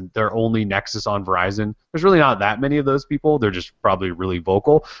phone because they're only Nexus on Verizon. There's really not that many of those people. They're just probably really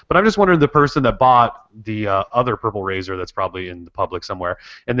vocal. But I'm just wondering, the person that bought the other purple Razor that's probably in the public somewhere,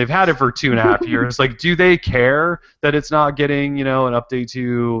 and they've had it for 2.5 years, like, do they care that it's not getting an update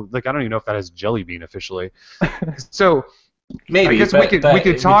to, like, I don't even know if that has Jelly Bean officially. So Maybe. I guess but we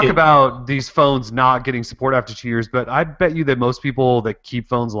could talk about these phones not getting support after 2 years, but I bet you that most people that keep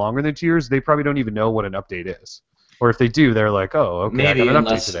phones longer than 2 years, they probably don't even know what an update is. Or if they do, they're like, oh, okay, Maybe, I got an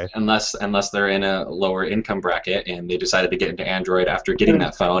update today. unless they're in a lower income bracket and they decided to get into Android after getting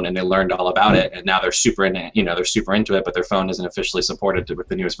that phone, and they learned all about it, and now they're super into it, but their phone isn't officially supported with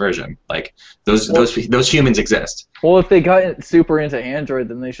the newest version. Like, those humans exist. Well, if they got super into Android,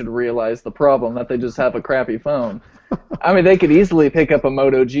 then they should realize the problem, that they just have a crappy phone. I mean, they could easily pick up a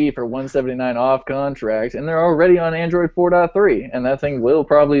Moto G for $179 off contract, and they're already on Android 4.3, and that thing will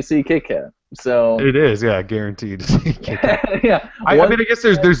probably see KitKat. So It is, yeah, guaranteed. yeah. I mean, I guess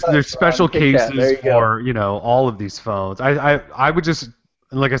there's special KitKat, there cases you go. for all of these phones. I would just,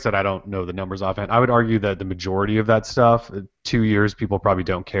 and like I said, I don't know the numbers offhand. I would argue that the majority of that stuff, 2 years, people probably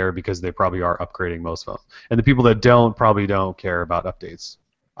don't care because they probably are upgrading most phones, and the people that don't probably don't care about updates.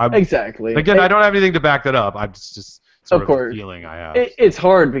 Exactly. Again, I don't have anything to back that up. I'm just sort Of of course. the feeling I have. It's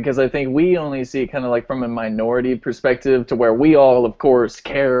hard because I think we only see kind of like from a minority perspective, to where we all, of course,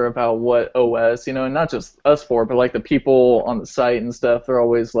 care about what OS, and not just us four, but like the people on the site and stuff. They're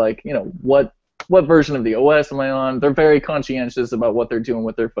always like, what version of the OS am I on? They're very conscientious about what they're doing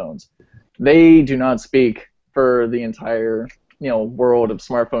with their phones. They do not speak for the entire, world of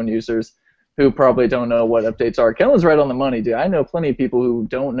smartphone users, who probably don't know what updates are. Kellen's right on the money, dude. I know plenty of people who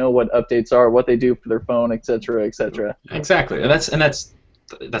don't know what updates are, what they do for their phone, etc., etc. Exactly, and that's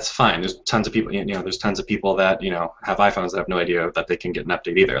fine. There's tons of people, there's tons of people that have iPhones that have no idea that they can get an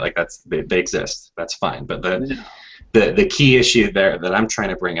update either. Like, they exist. That's fine. But the key issue there that I'm trying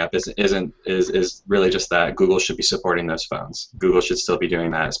to bring up is really just that Google should be supporting those phones. Google should still be doing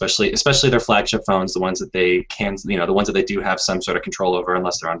that, especially their flagship phones, the ones that they can, the ones that they do have some sort of control over,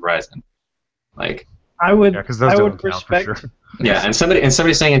 unless they're on Verizon. Like, I would, Yeah, because those I don't would count for respect. sure. Yeah, and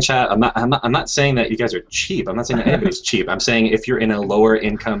somebody's saying in chat, I'm not saying that you guys are cheap. I'm not saying that anybody's cheap. I'm saying if you're in a lower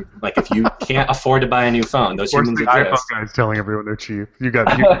income, like if you can't afford to buy a new phone, those Of course, humans the iPhone exist. guy's telling everyone they're cheap. You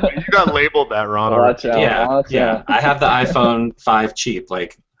got labeled that, Ron. Watch already. out. Watch Yeah. out. I have the iPhone 5 cheap.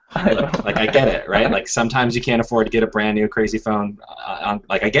 Like, look, like I get it, right? Like sometimes you can't afford to get a brand new crazy phone.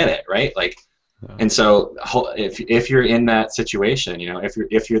 Like I get it, right? Like, and so if you're in that situation, you know,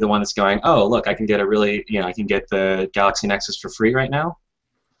 if you're the one that's going, oh look, I can get I can get the Galaxy Nexus for free right now,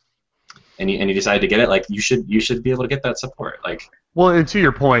 and you decide to get it, like you should be able to get that support, like. Well, and to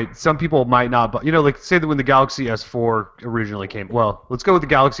your point, some people might not, but like say that when the Galaxy S4 originally came, well, let's go with the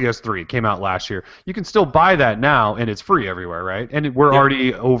Galaxy S3. It came out last year. You can still buy that now, and it's free everywhere, right? And we're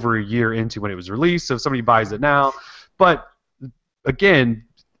already over a year into when it was released, so if somebody buys it now, but again,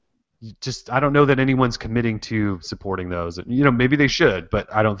 I don't know that anyone's committing to supporting those. You know, maybe they should, but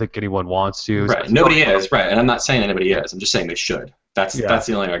I don't think anyone wants to. Right. Nobody is, right, and I'm not saying anybody is. I'm just saying they should. That's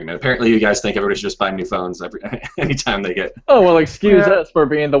the only argument. Apparently, you guys think everybody should just buy new phones anytime they get. Oh well, excuse us for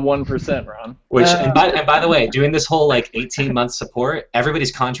being the 1%, Ron. Which and by the way, doing this whole like 18-month support,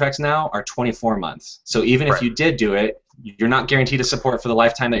 everybody's contracts now are 24 months. So even if you did do it, you're not guaranteed a support for the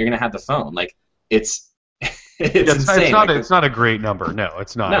lifetime that you're going to have the phone. Like it's insane. It's not a great number. No,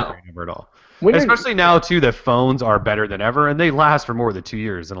 it's not a great number at all. Especially now too that phones are better than ever, and they last for more than 2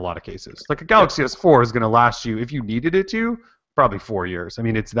 years in a lot of cases. Like a Galaxy S4 is going to last you, if you needed it to, probably 4 years. I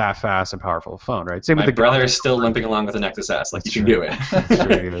mean, it's that fast and powerful a phone, right? Same with the brother is still limping along with the Nexus S. Like, you can do it. That's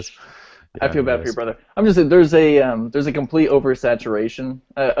true, he is. I feel bad for your brother. I'm just saying there's a complete oversaturation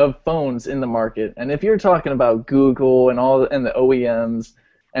of phones in the market, and if you're talking about Google and the OEMs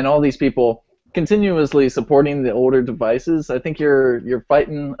and all these people continuously supporting the older devices, I think you're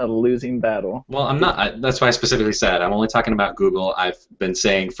fighting a losing battle. Well, I'm not. That's why I specifically said I'm only talking about Google. I've been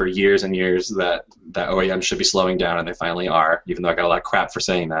saying for years and years that OEMs should be slowing down, and they finally are, even though I got a lot of crap for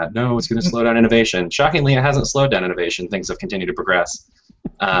saying that. No, it's going to slow down innovation. Shockingly, it hasn't slowed down innovation. Things have continued to progress.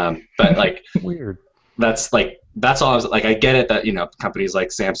 But like, weird. That's all I was like. I get it that companies like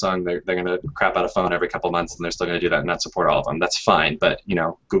Samsung, they're going to crap out a phone every couple months, and they're still going to do that and not support all of them. That's fine, but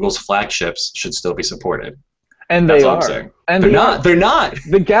Google's flagships should still be supported. And that's they all are. I'm saying. And they're not. They're not.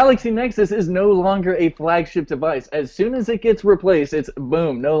 The Galaxy Nexus is no longer a flagship device. As soon as it gets replaced, it's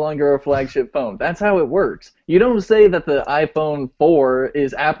boom, no longer a flagship phone. That's how it works. You don't say that the iPhone 4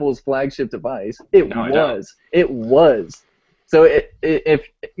 is Apple's flagship device. It was. So if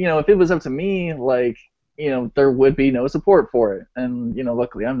it was up to me, like, there would be no support for it. And,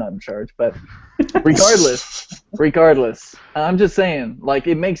 luckily I'm not in charge. But regardless, I'm just saying, like,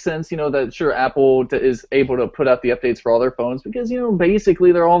 it makes sense, that sure Apple is able to put out the updates for all their phones because,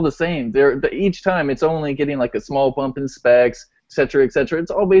 basically they're all the same. Each time it's only getting like a small bump in specs, et cetera, et cetera. It's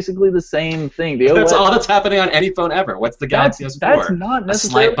all basically the same thing. That's all that's happening on any phone ever. What's the Galaxy S4? That's not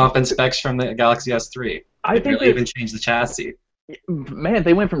necessarily a slight bump in specs from the Galaxy S3. I think they even changed the chassis. Man,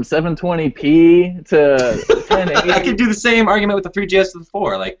 they went from 720p to 1080. I could do the same argument with the 3GS to the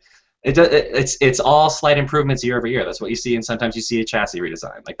 4. Like, it's all slight improvements year over year. That's what you see, and sometimes you see a chassis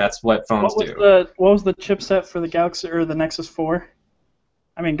redesign. Like, that's what phones do. What was the chipset for the Galaxy or the Nexus 4?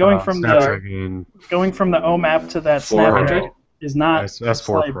 I mean, going from the OMAP to that 400 Snapdragon is not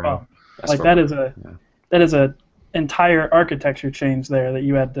S4 Pro. Like S4 that is a entire architecture change there that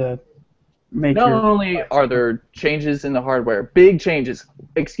you had to make. Not only are there changes in the hardware, big changes,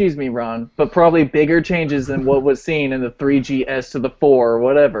 excuse me, Ron, but probably bigger changes than what was seen in the 3GS to the 4 or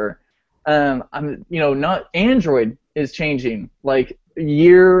whatever. Not Android is changing like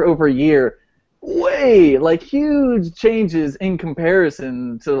year over year, huge changes in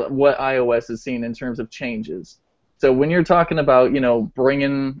comparison to what iOS has seen in terms of changes. So when you're talking about,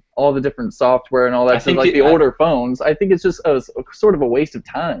 bringing all the different software and all that stuff, like the older phones, I think it's just a sort of a waste of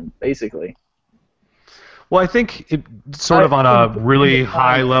time, basically. Well, I think it sort of on a really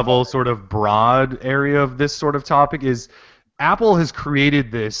high level, sort of broad area of this sort of topic is Apple has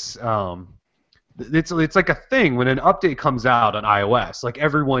created this. It's like a thing when an update comes out on iOS. Like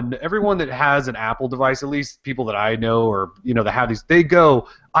everyone that has an Apple device, at least people that I know or that have these, they go,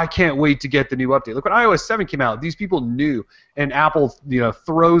 I can't wait to get the new update. Look, when iOS 7 came out, these people knew, and Apple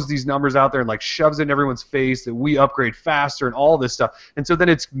throws these numbers out there and like shoves it in everyone's face that we upgrade faster and all this stuff. And so then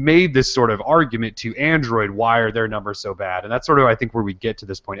it's made this sort of argument to Android, why are their numbers so bad? And that's sort of I think where we get to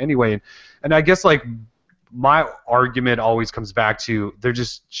this point anyway. And I guess like my argument always comes back to there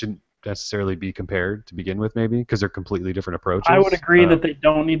just shouldn't necessarily be compared to begin with, maybe because they're completely different approaches. I would agree that they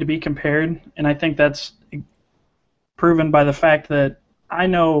don't need to be compared, and I think that's proven by the fact that I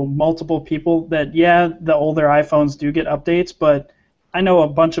know multiple people that the older iPhones do get updates, but I know a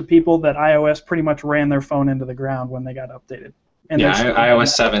bunch of people that iOS pretty much ran their phone into the ground when they got updated. And Yeah, iOS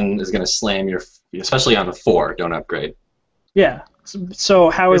 7 is going to slam your, especially on the 4. Don't upgrade. Yeah. So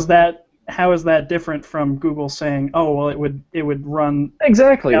how is that different from Google saying, "Oh, well, it would run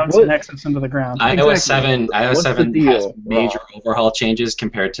exactly Galaxy Nexus into the ground"? iOS Exactly. 7 iOS 7 has major overhaul changes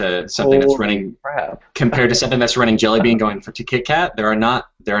compared to something that's running Jelly Bean going to KitKat. There are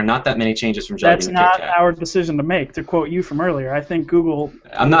not that many changes from Jelly Bean to KitKat. That's not our decision to make. To quote you from earlier, I think Google.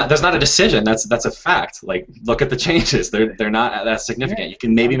 There's not a decision. That's a fact. Like, look at the changes. They're not that significant. You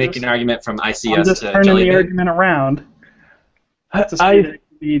can maybe make an argument from ICS I'm just to turning Jelly the Bean. argument around. To say that it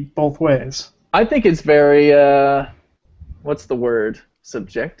could be both ways. I think it's very, what's the word?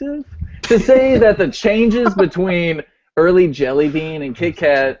 Subjective? To say that the changes between early Jelly Bean and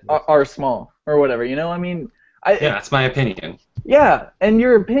KitKat are small, or whatever, you know? I mean... Yeah, that's my opinion. Yeah, and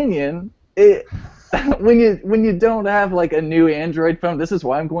your opinion, when you don't have, like, a new Android phone, this is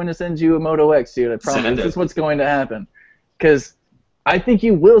why I'm going to send you a Moto X, dude. I promise. This is what's going to happen. Because I think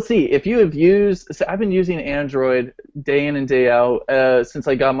you will see. If you have used... So I've been using Android day in and day out since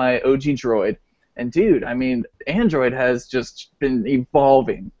I got my OG Droid. And, dude, I mean, Android has just been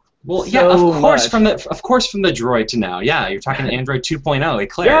evolving. Well, yeah, of course from the Droid to now. Yeah, you're talking Android 2.0,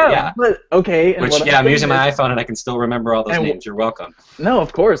 Eclair. Yeah. But, okay. And I'm using my iPhone and I can still remember all those names. You're welcome. No,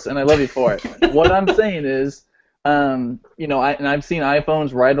 of course, and I love you for it. What I'm saying is, you know, I've seen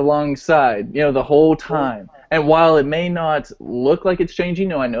iPhones right alongside, you know, the whole time. And while it may not look like it's changing, you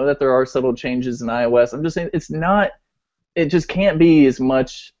know, I know that there are subtle changes in iOS. I'm just saying it's not. It just can't be as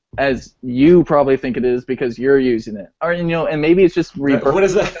much as you probably think it is because you're using it. Or, you know, and maybe it's just reverse. What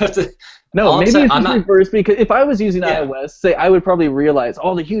does that have to... No, maybe it's just reverse because if I was using iOS, say, I would probably realize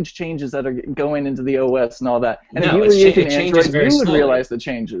all the huge changes that are going into the OS and all that. And if you were using Android, you would realize the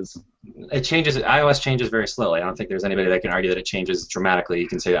changes. iOS changes very slowly. I don't think there's anybody that can argue that it changes dramatically. You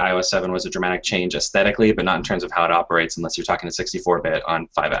can say iOS 7 was a dramatic change aesthetically, but not in terms of how it operates unless you're talking to 64-bit on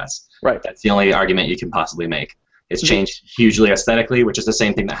 5S. Right. That's the only argument you can possibly make. It's changed hugely aesthetically, which is the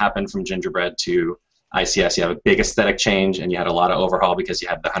same thing that happened from Gingerbread to ICS. You have a big aesthetic change, and you had a lot of overhaul because you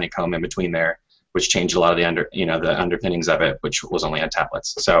had the honeycomb in between there, which changed a lot of the underpinnings of it, which was only on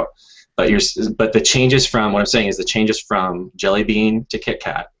tablets. So, but the changes from what I'm saying is the changes from Jelly Bean to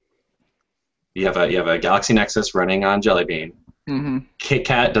KitKat. You have a Galaxy Nexus running on Jelly Bean. Mm-hmm.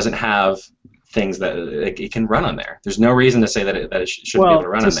 KitKat doesn't have things that it can run on there. There's no reason to say that it shouldn't be able to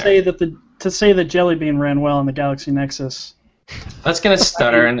run on there. To say that Jelly Bean ran well on the Galaxy Nexus. That's gonna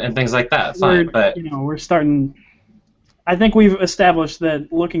stutter and things like that. Fine, but we're starting. I think we've established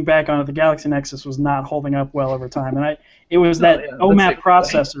that looking back on it, the Galaxy Nexus was not holding up well over time, and it was that OMAP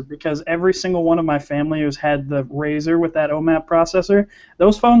processor because every single one of my family who's had the Razr with that OMAP processor,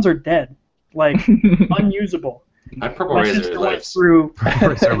 those phones are dead, like unusable. My Purple Razr went through 3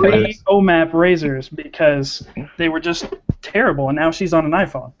 OMAP Razrs because they were just terrible, and now she's on an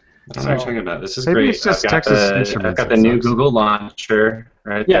iPhone. I don't know what you're talking about. This is maybe great. It's just Texas Instruments. I've got the new Google launcher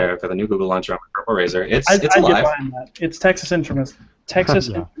right there. I've got the new Google launcher on my Purple Razr. It's alive. Get behind that. It's Texas Instruments.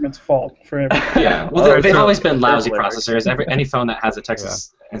 Instruments' fault for everything. Yeah, well, they've always been lousy processors. Any phone that has a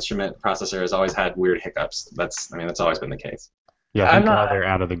Texas Instrument processor has always had weird hiccups. That's always been the case. Yeah, thank God they're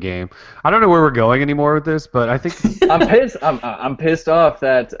out of the game. I don't know where we're going anymore with this, but I think I'm pissed. I'm pissed off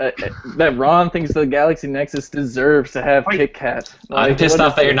that that Ron thinks the Galaxy Nexus deserves to have KitKat. I'm pissed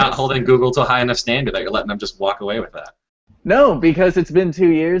off that you're not holding Google to a high enough standard. That you're letting them just walk away with that. No, because it's been 2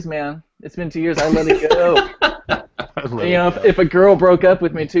 years, man. It's been 2 years. I let it go. You know, if a girl broke up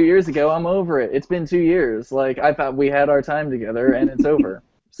with me 2 years ago, I'm over it. It's been 2 years. Like I thought we had our time together, and it's over.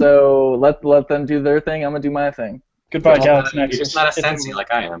 So let them do their thing. I'm gonna do my thing. Goodbye, Galaxy Nexus. You're just not a sensei like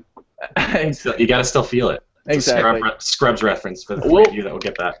I am. You gotta still feel it. It's exactly. A Scrubs reference for the three of you that will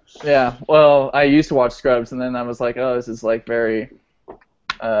get that. Yeah. Well, I used to watch Scrubs, and then I was like, oh, this is like very.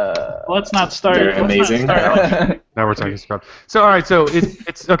 Let's not start. Very amazing. Now we're talking Scrubs. So all right, so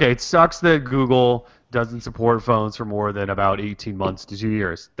it's okay. It sucks that Google doesn't support phones for more than about 18 months to 2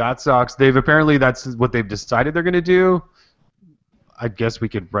 years. That sucks. That's what they've decided they're going to do. I guess we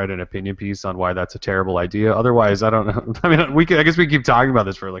could write an opinion piece on why that's a terrible idea. Otherwise, I don't know. I mean, I guess we keep talking about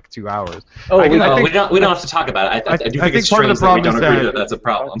this for like 2 hours. Oh, we don't have to talk about it. I do think it's strange that we don't agree that that's a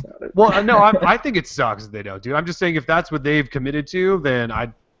problem. Well, no, I think it sucks that they don't do it. I'm just saying if that's what they've committed to, then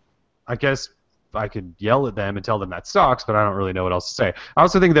I guess I could yell at them and tell them that sucks, but I don't really know what else to say. I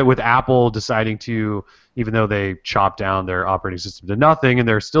also think that with Apple deciding to, even though they chopped down their operating system to nothing and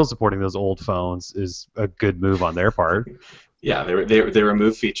they're still supporting those old phones, is a good move on their part. Yeah, they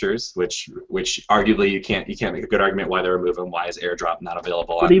remove features, which arguably you can't make a good argument why they remove them. Why is AirDrop not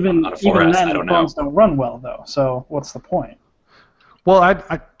available on a 4S? Even then, I don't know. phones don't run well though. So what's the point? Well,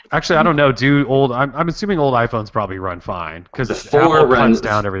 actually I don't know. I'm assuming old iPhones probably run fine because The 4 Apple runs cuts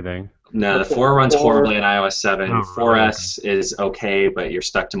down everything. No, the 4 runs horribly in iOS 7. Oh, 4S is okay, but you're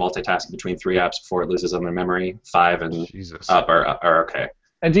stuck to multitasking between 3 apps before it loses them in memory. 5 and Jesus. up are okay.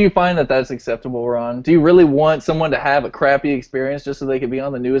 And do you find that that's acceptable, Ron? Do you really want someone to have a crappy experience just so they can be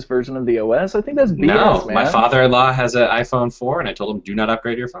on the newest version of the OS? I think that's BS, No, man. my father-in-law has an iPhone 4, and I told him, do not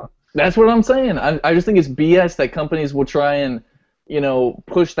upgrade your phone. That's what I'm saying. I just think it's BS that companies will try and,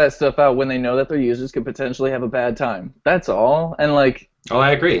 push that stuff out when they know that their users could potentially have a bad time. That's all. And, Oh,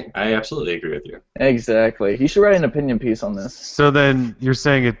 I agree. I absolutely agree with you. exactly. You should write an opinion piece on this. So then you're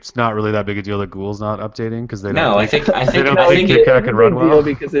saying it's not really that big a deal that Google's not updating because they No, don't. I think they don't I think think Kit Kat can run well.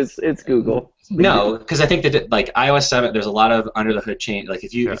 Because it's Google. no, because I think that iOS 7, there's a lot of under the hood change. Like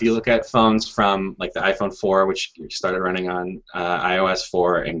if you look at phones from like the iPhone 4, which started running on iOS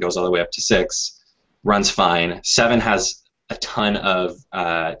 4 and goes all the way up to 6, runs fine. 7 has a ton of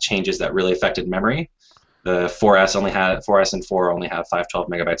changes that really affected memory. The 4S and 4 only have 512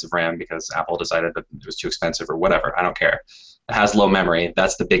 megabytes of RAM because Apple decided that it was too expensive or whatever. I don't care. It has low memory.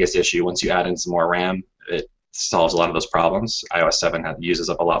 That's the biggest issue. Once you add in some more RAM, it solves a lot of those problems. iOS 7 uses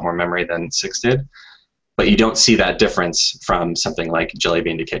up a lot more memory than 6 did. But you don't see that difference from something like Jelly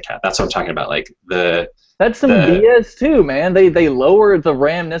Bean to Kit Kat. That's what I'm talking about. That's some BS too, man. They lowered the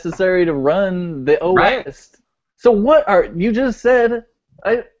RAM necessary to run the OS. Right. So what you just said?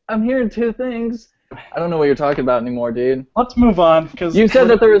 I'm hearing two things. I don't know what you're talking about anymore, dude. Let's move on because you said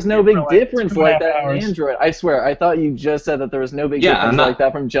that there was no big difference like that hours. in Android. I swear, I thought you just said that there was no big difference like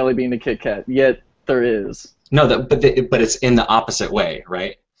that from Jelly Bean to Kit Kat. Yet there is. No, but it's in the opposite way,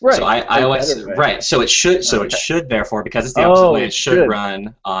 right? Right. So iOS, right? So it should, it should therefore, because it's the opposite way, it should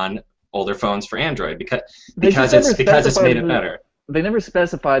run on older phones for Android because it's made it better. They never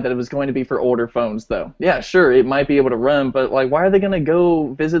specified that it was going to be for older phones, though. Yeah, sure, it might be able to run, but why are they going to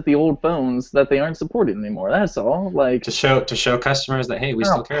go visit the old phones that they aren't supporting anymore? That's all. To show customers that hey, we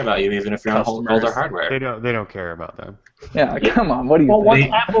still care about you, even if you're on older hardware. They don't care about them. Yeah, come on. What do you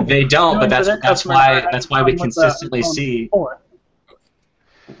think? They don't, but that's why we consistently see.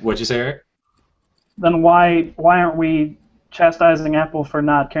 What'd you say, Eric? Then why aren't we chastising Apple for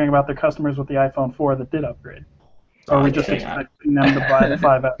not caring about their customers with the iPhone 4 that did upgrade? Or are we just expecting them to buy the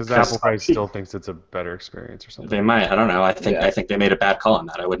 5S? Because Apple probably still thinks it's a better experience or something. They might. I don't know. I think they made a bad call on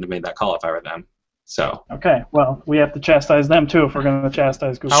that. I wouldn't have made that call if I were them. So. Okay. Well, we have to chastise them too if we're going to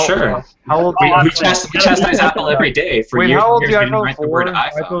chastise Google. Sure. How old? We chastise Apple every day for years. How old is the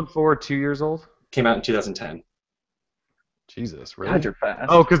iPhone 4? 2 years old? Came out in 2010. Jesus, really? God, you're fast.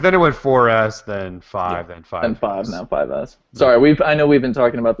 Oh, because then it went 4S, then 5, then 5. Then 5, now 5S. Sorry, I know we've been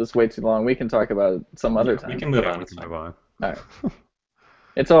talking about this way too long. We can talk about it some other time. We can move on. All right.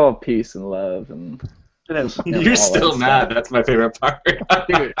 It's all peace and love and. It is. You're still mad. That's my favorite part.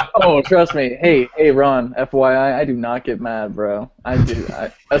 Dude, trust me. Hey, Ron. FYI, I do not get mad, bro. I do.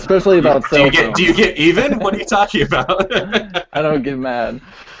 Especially about cell phones. Do you get even? What are you talking about? I don't get mad.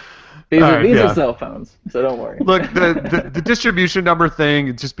 These are cell phones, so don't worry. Look, the distribution number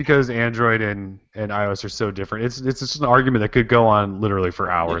thing, just because Android and iOS are so different, it's just an argument that could go on literally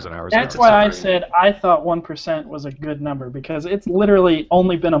for hours and hours. That's why I said I thought 1% was a good number because it's literally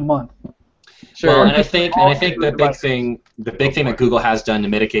only been a month. Sure. Well, and I think the big thing that Google has done to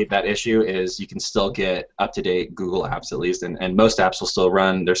mitigate that issue is you can still get up-to-date Google apps at least, and most apps will still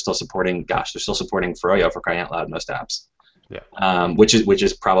run. They're still supporting Froyo for crying out loud. Most apps. Yeah. Which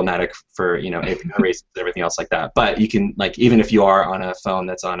is problematic for API reasons and everything else like that. But you can even if you are on a phone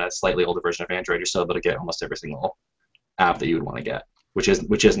that's on a slightly older version of Android, you're still able to get almost every single app that you would want to get, which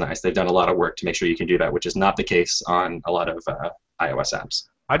is nice. They've done a lot of work to make sure you can do that, which is not the case on a lot of iOS apps.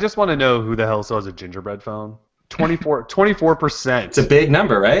 I just want to know who the hell sells a gingerbread phone. 24%. It's a big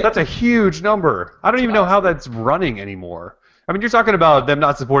number, right? That's a huge number. I don't even know how that's running anymore. I mean, you're talking about them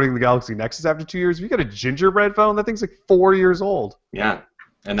not supporting the Galaxy Nexus after 2 years. If you got a gingerbread phone, that thing's 4 years old. Yeah,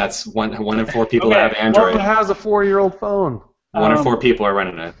 and that's one in 4 people that have Android. What has a 4-year-old phone? 1 in 4 people are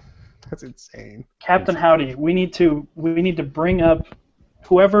running it. That's insane. Captain Howdy, we need to bring up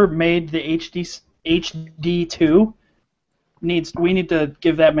whoever made the HD2. We need to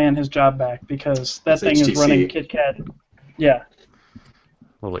give that man his job back because that thing is running Kit Kat. Yeah.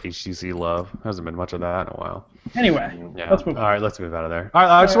 A little HTC love. Hasn't been much of that in a while. Anyway, let's move on. All right, let's move out of there. All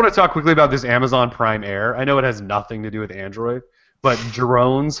right, I just want to talk quickly about this Amazon Prime Air. I know it has nothing to do with Android, but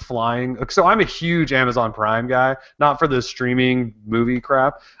drones flying. So I'm a huge Amazon Prime guy, not for the streaming movie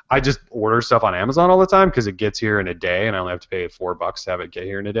crap. I just order stuff on Amazon all the time because it gets here in a day, and I only have to pay $4 to have it get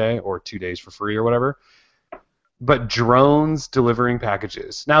here in a day or 2 days for free or whatever. But drones delivering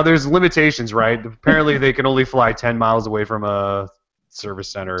packages. Now, there's limitations, right? Apparently, they can only fly 10 miles away from a service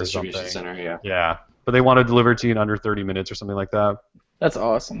center or Distribution something. center, yeah. Yeah, but they want to deliver to you in under 30 minutes or something like that. That's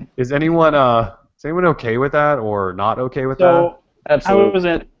awesome. Is anyone okay with that or not okay with that? So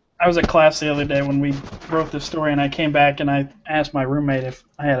Absolutely. I was at class the other day when we wrote this story, and I came back and I asked my roommate if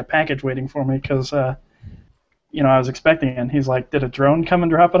I had a package waiting for me because I was expecting it. And he's like, "Did a drone come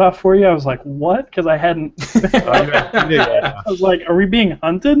and drop it off for you?" I was like, "What?" Because I hadn't. I was like, "Are we being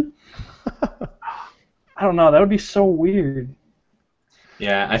hunted?" I don't know. That would be so weird.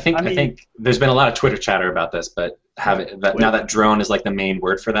 Yeah, I think there's been a lot of Twitter chatter about this, but now that drone is like the main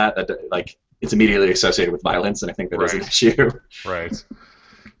word for that like it's immediately associated with violence, and I think that is an issue. Right.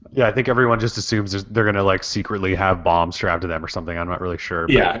 Yeah, I think everyone just assumes they're gonna like secretly have bombs strapped to them or something. I'm not really sure.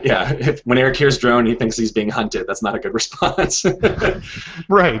 But... Yeah. When Eric hears drone, he thinks he's being hunted. That's not a good response.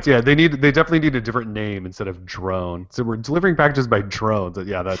 Right. Yeah, they definitely need a different name instead of drone. So we're delivering packages by drones.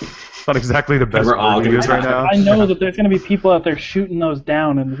 Yeah, that's not exactly the best word to use right now. I know that there's gonna be people out there shooting those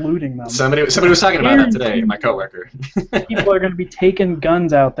down and looting them. Somebody was talking about that today. My coworker. People are gonna be taking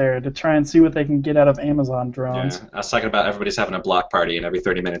guns out there to try and see what they can get out of Amazon drones. Yeah, I was talking about everybody's having a block party, and every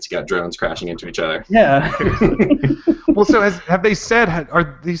 30 minutes you got drones crashing into each other. Yeah. Well, so have they said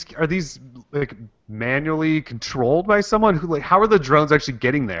are these like manually controlled by someone who how are the drones actually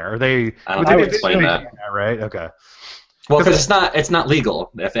getting there? Are they? I don't think they explain that. Right. Okay. Well, because it's not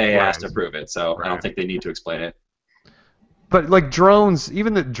legal. The FAA has Right. to approve it, so I don't think they need to explain it. But like drones,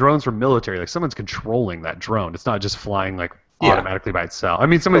 even the drones from military, like someone's controlling that drone. It's not just flying like automatically by itself. I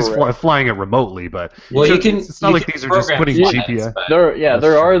mean, somebody's flying it remotely, but it's not like these are just putting GPS.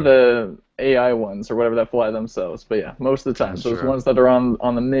 There are the AI ones or whatever that fly themselves, but yeah, most of the time, those ones that are on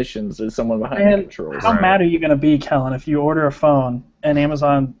the missions, there's someone behind the controls. How mad are you gonna be, Kellen, if you order a phone and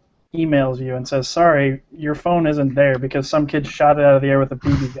Amazon emails you and says, "Sorry, your phone isn't there because some kid shot it out of the air with a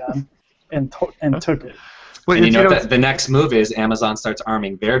BB gun and took it." Well, and you know the next move is Amazon starts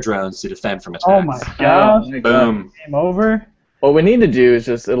arming their drones to defend from attacks. Oh my god! Boom! Game over. What we need to do is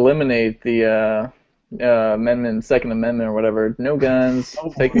just eliminate the Second Amendment or whatever. No guns.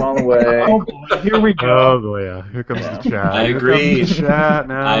 Take them all away. Oh boy, here we go. Oh boy, yeah. Here comes the chat. I agree. Chat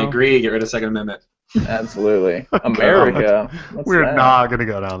now. I agree. Get rid of Second Amendment. Absolutely. America. We're not going to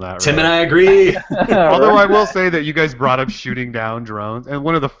go down that road. Tim and I agree. Although I will say that you guys brought up shooting down drones, and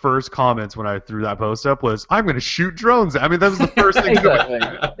one of the first comments when I threw that post up was, "I'm going to shoot drones." I mean, that was the first thing. Exactly.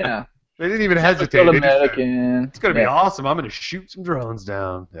 Yeah. They didn't even hesitate. It's going to be awesome. I'm going to shoot some drones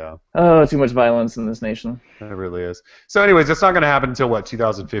down. Yeah. Oh, too much violence in this nation. It really is. So, anyways, that's not going to happen until what,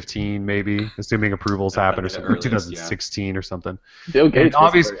 2015, maybe, assuming approvals happen, or something, 2016 or something. And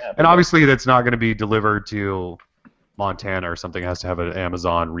obviously, that's not going to be delivered to Montana or something. It has to have an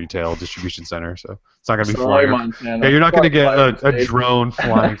Amazon retail distribution center, so it's not going to be flying. Montana. Yeah, you're not going to get a drone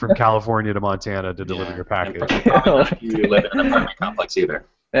flying from California to Montana to deliver your package. You live in an apartment complex either.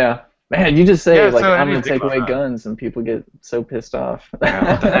 Yeah. Man, you just say, I'm going to take away that. guns, and people get so pissed off.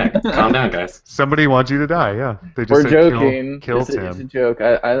 Yeah, what the heck? Calm down, guys. Somebody wants you to die, yeah. They just We're said, joking. Kill It's Tim. a joke.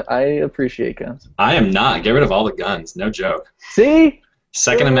 I appreciate guns. I am not. Get rid of all the guns. No joke. See?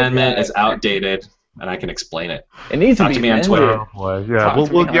 Second Amendment is outdated, and I can explain it. It needs to Talk be to me on amended. Twitter. Oh,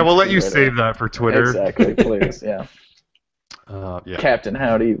 boy. Yeah, we'll let you save that for Twitter. Exactly, please, yeah. Yeah. Captain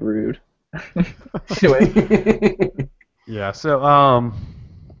Howdy, rude. Anyway. Yeah, so,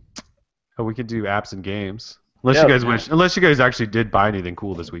 we could do apps and games. Unless you guys actually did buy anything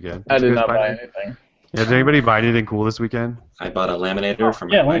cool this weekend. I did not buy anything. Yeah, did anybody buy anything cool this weekend? I bought a laminator for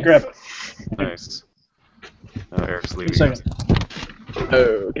my let me wife. grab it. Nice. Eric's leaving. 2 seconds.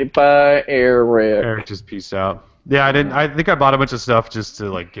 Okay, bye, Eric. Eric just peaced out. Yeah, I think I bought a bunch of stuff just to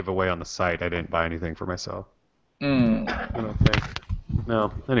like give away on the site. I didn't buy anything for myself. I don't think.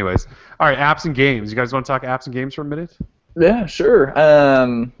 No. Anyways, all right. Apps and games. You guys want to talk apps and games for a minute? Yeah, sure.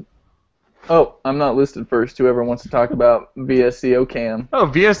 Oh, I'm not listed first. Whoever wants to talk about VSCO Cam. Oh,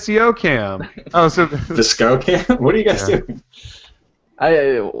 VSCO Cam. Oh, so Visco Cam? What are you guys doing?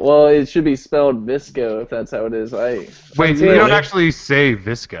 Well, it should be spelled Visco if that's how it is. Wait, you don't actually say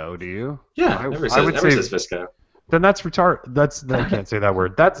Visco, do you? Yeah, I would say Visco. Then that's retard. I can't say that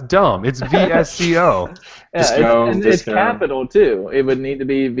word. That's dumb. It's VSCO. And it's capital too. It would need to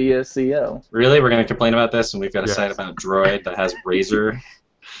be VSCO. Really? We're going to complain about this when we've got a site about Droid that has Razor?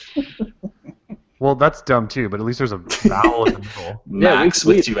 Well, that's dumb too, but at least there's a vowel in the middle. Max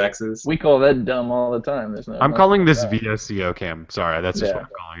with 2 X's. We call that dumb all the time. I'm calling this VSCO Cam. Sorry, that's just what I'm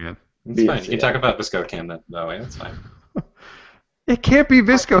calling it. It's fine. You can talk about Visco Cam that way. That's fine. It can't be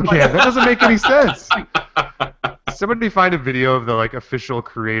Visco Cam. That doesn't make any sense. Somebody find a video of the official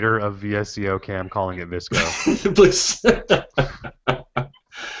creator of VSCO Cam calling it Visco. Please.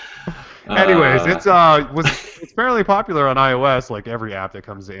 Anyways, it's it's fairly popular on iOS, like every app that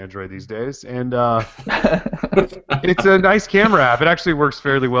comes to Android these days. And it's a nice camera app. It actually works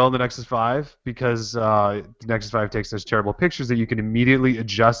fairly well in the Nexus 5 because the Nexus 5 takes those terrible pictures that you can immediately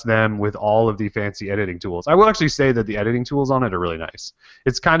adjust them with all of the fancy editing tools. I will actually say that the editing tools on it are really nice.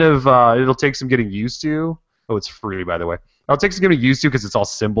 It's kind of, it'll take some getting used to. Oh, it's free, by the way. It'll take some getting used to because it's all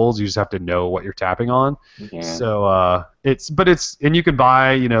symbols. You just have to know what you're tapping on. Yeah. So and you can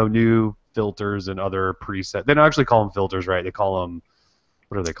buy, new filters and other presets. They don't actually call them filters, right? They call them,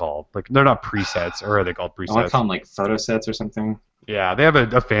 what are they called? Like, they're not presets, or are they called presets? I call them like photo sets or something. Yeah, they have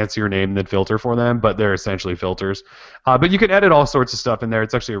a fancier name than filter for them, but they're essentially filters. But you can edit all sorts of stuff in there.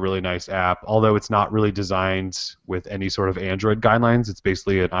 It's actually a really nice app, although it's not really designed with any sort of Android guidelines. It's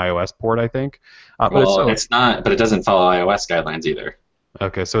basically an iOS port, I think. It's not, but it doesn't follow iOS guidelines either.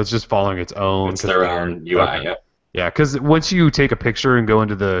 Okay, so it's just following its own. It's their own UI. Okay. Yep. Yeah, because once you take a picture and go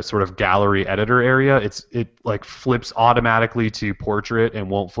into the sort of gallery editor area, it like flips automatically to portrait and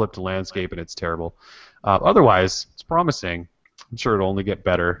won't flip to landscape, and it's terrible. Otherwise, it's promising. I'm sure it'll only get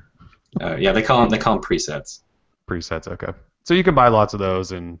better. Yeah, they call them presets. Presets, okay. So you can buy lots of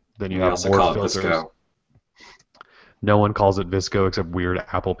those, and then you We have also more call filters. it Visco. No one calls it Visco except weird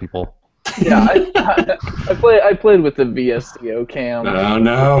Apple people. Yeah, I played with the VSCO cam. Oh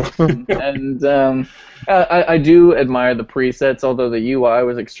no. And I do admire the presets, although the UI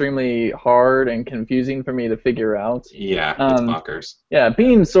was extremely hard and confusing for me to figure out. Yeah, it's bonkers. Yeah,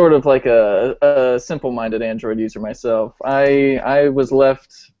 being sort of like a simple-minded Android user myself, I was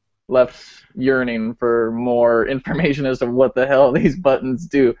left yearning for more information as to what the hell these buttons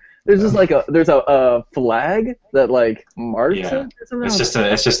do. There's just like a flag that like marks Yeah. it.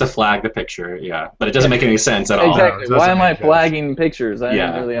 It's just a flag the picture, yeah. But it doesn't make any sense at all. Exactly. No, it Why doesn't am I make sense. flagging pictures? I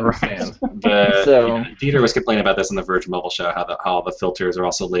Yeah, don't really understand. So Dieter was complaining about this in the Verge Mobile show, how the filters are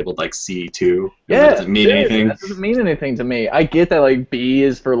also labeled like C2. Yeah, That doesn't mean anything. That doesn't mean anything to me. I get that like B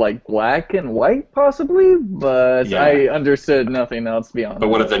is for like black and white possibly, but Yeah. I understood nothing else beyond But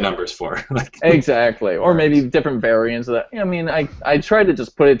that. what are the numbers for? Like, Exactly. Or maybe different variants of that. I mean, I tried to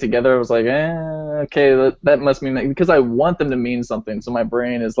just put it together. I was like, okay, that must mean that, because I want them to mean something. So my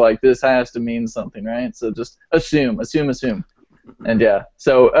brain is like, this has to mean something, right? So just assume. And yeah.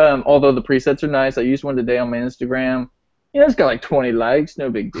 So although the presets are nice, I used one today on my Instagram. It's got like 20 likes, no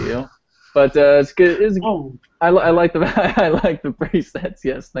big deal. But it's good. I like the I like the presets.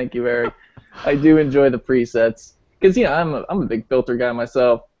 Yes, thank you, Eric. I do enjoy the presets because I'm a big filter guy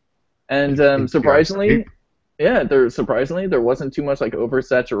myself, and surprisingly, there wasn't too much like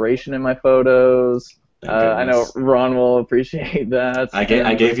oversaturation in my photos. I know Ron will appreciate that. I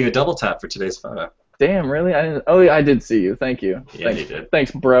gave you a double tap for today's photo. Damn, really? I didn't. Oh, yeah, I did see you. Thank you. Yeah, Thanks. you did.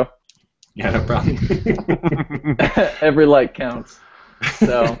 Thanks, bro. Yeah, no problem. Every like counts.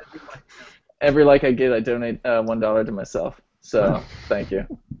 So every like I get, I donate $1 to myself. So thank you.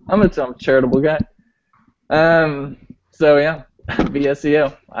 I'm a charitable guy. So yeah,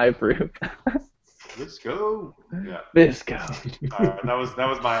 VSEO, I approve. Visco. Yeah. Visco. All right, that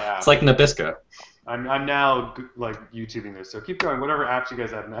was my app. It's like Nabisco. I'm now like YouTubing this, so keep going. Whatever apps you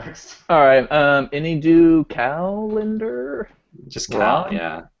guys have next. All right. Anydo calendar? Just Cal,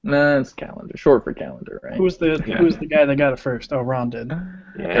 yeah. No, it's calendar. Short for calendar, right? Who's the guy that got it first? Oh, Ron did.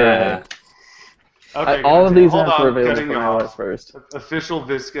 Yeah. Okay. All of these hold apps on, were available cutting for you iOS off. first. Official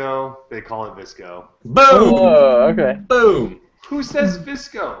Visco. They call it Visco. Boom! Oh, okay. Boom! Who says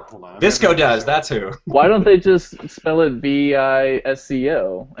Visco? Hold on. Visco does, that's who. Why don't they just spell it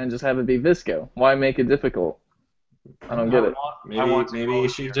VISCO and just have it be Visco? Why make it difficult? I don't get it. Maybe you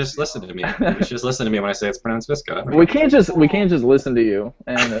should just listen to me. You should just listen to me when I say it's pronounced Visco. I don't know. We can't just listen to you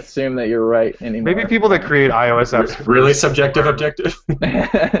and assume that you're right anymore. Maybe people that create iOS apps. Really subjective objective?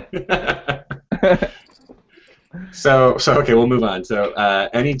 So okay, we'll move on. So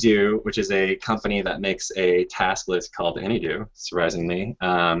AnyDo, which is a company that makes a task list called AnyDo, surprisingly.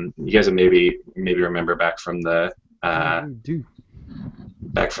 You guys will maybe remember back from the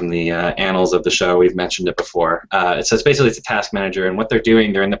annals of the show, we've mentioned it before. So basically it's a task manager, and what they're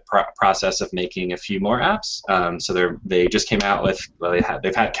doing, they're in the process of making a few more apps. So they just came out with,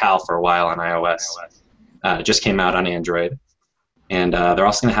 they've had Cal for a while on iOS. It just came out on Android. And they're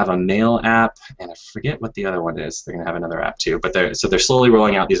also going to have a mail app, and I forget what the other one is. They're going to have another app too. But they're slowly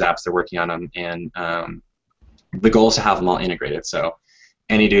rolling out these apps. They're working on them, and the goal is to have them all integrated. So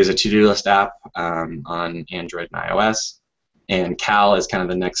AnyDo is a to-do list app on Android and iOS, and Cal is kind of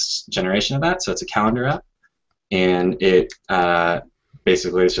the next generation of that. So it's a calendar app, and it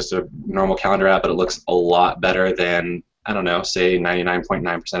basically is just a normal calendar app, but it looks a lot better than, I don't know, say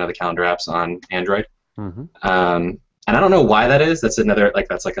 99.9% of the calendar apps on Android. Mm-hmm. And I don't know why that is. That's another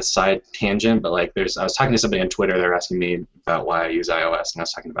that's like a side tangent. But like, I was talking to somebody on Twitter. They're asking me about why I use iOS, and I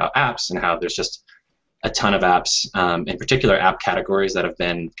was talking about apps and how there's just a ton of apps, in particular app categories that have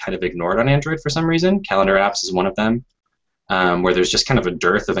been kind of ignored on Android for some reason. Calendar apps is one of them, where there's just kind of a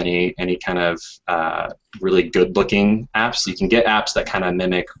dearth of any kind of really good-looking apps. You can get apps that kind of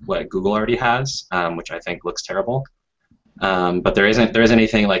mimic what Google already has, which I think looks terrible. But there isn't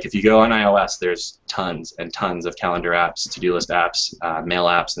anything like, if you go on iOS, there's tons and tons of calendar apps, to-do list apps, mail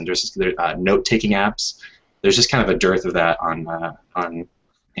apps, and there's note-taking apps. There's just kind of a dearth of that on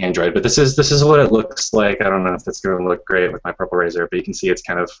Android. But this is what it looks like. I don't know if it's going to look great with my Purple Razor, but you can see it's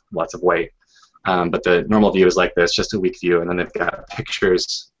kind of lots of white. But the normal view is like this, just a week view, and then they've got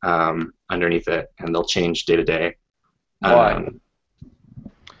pictures underneath it, and they'll change day to day. Why?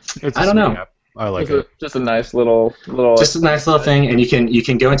 I don't know. App. I like it. Just a nice little. Just a nice little thing, and you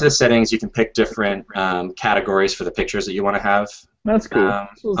can go into the settings. You can pick different categories for the pictures that you want to have. That's cool.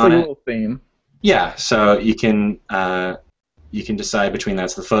 So it's like a little theme. Yeah, so you can decide between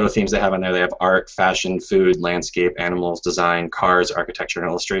that. So the photo themes they have on there, they have art, fashion, food, landscape, animals, design, cars, architecture, and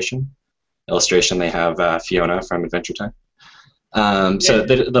illustration. Illustration, they have Fiona from Adventure Time. So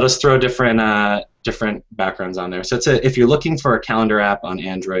let us throw different backgrounds on there. So if you're looking for a calendar app on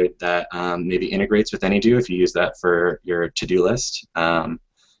Android that maybe integrates with Anydo, if you use that for your to-do list, and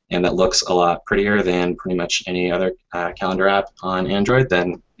that looks a lot prettier than pretty much any other calendar app on Android,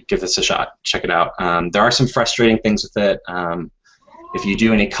 then give this a shot. Check it out. There are some frustrating things with it. If you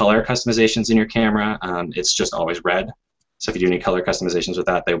do any color customizations in your camera, it's just always red. So if you do any color customizations with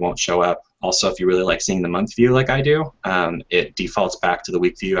that, they won't show up. Also, if you really like seeing the month view like I do, it defaults back to the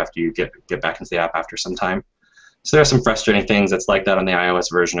week view after you get back into the app after some time. So there are some frustrating things that's like that on the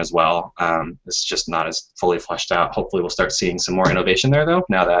iOS version as well. It's just not as fully fleshed out. Hopefully we'll start seeing some more innovation there, though,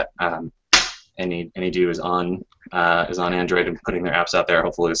 now that Anydo is on Android and putting their apps out there.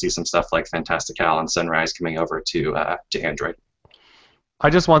 Hopefully we'll see some stuff like Fantastical and Sunrise coming over to Android. I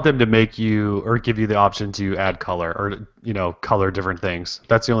just want them to make you or give you the option to add color or color different things.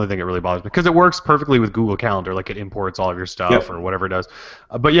 That's the only thing that really bothers me because it works perfectly with Google Calendar, like it imports all of your stuff or whatever it does.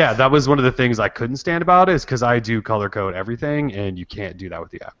 But yeah, that was one of the things I couldn't stand about it is because I do color code everything and you can't do that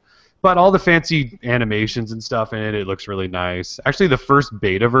with the app. But all the fancy animations and stuff in it, it looks really nice. Actually, the first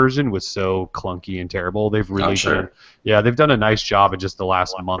beta version was so clunky and terrible. They've really they've done a nice job in just the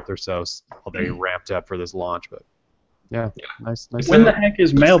last month or so. They ramped up for this launch, but. Yeah, nice. When the heck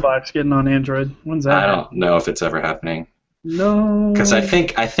is Mailbox getting on Android? When's that? I don't know if it's ever happening. No. Because I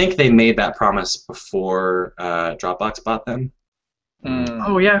think they made that promise before Dropbox bought them.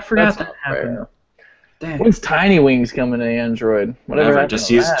 Oh yeah, I forgot that happened. Damn. When's Tiny Wings coming to Android? Whatever. Just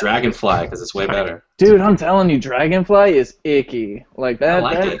use Dragonfly because it's way better. Dude, I'm telling you, Dragonfly is icky. Like that. I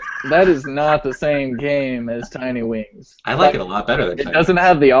like it. That is not the same game as Tiny Wings. I like it a lot better than Tiny Wings. It doesn't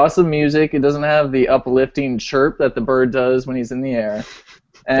have the awesome music. It doesn't have the uplifting chirp that the bird does when he's in the air.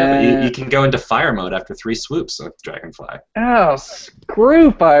 But you can go into fire mode after 3 swoops with Dragonfly. Oh, screw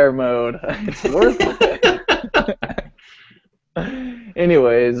fire mode. It's worth it.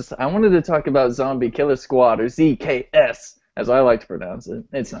 Anyways, I wanted to talk about Zombie Killer Squad, or ZKS, as I like to pronounce it.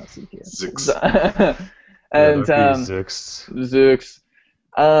 It's not ZKS. Zooks. And Zooks.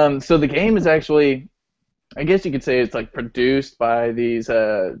 Zooks. So the game is actually, I guess you could say it's like produced by these 2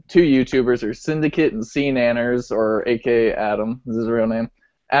 YouTubers, or Syndicate and C Nanners, or aka Adam. This is his real name.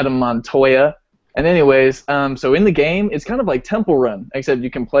 Adam Montoya. And anyways, so in the game, it's kind of like Temple Run, except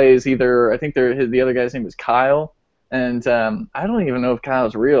you can play as either, I think the other guy's name is Kyle. And I don't even know if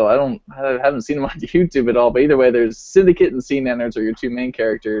Kyle's real. I haven't seen him on YouTube at all. But either way, there's Syndicate and C Nanners are your 2 main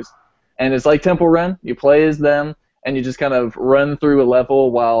characters, and it's like Temple Run. You play as them, and you just kind of run through a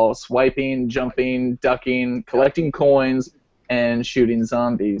level while swiping, jumping, ducking, collecting coins, and shooting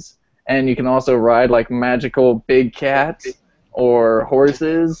zombies. And you can also ride like magical big cats or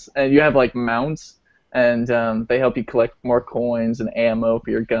horses, and you have like mounts. And they help you collect more coins and ammo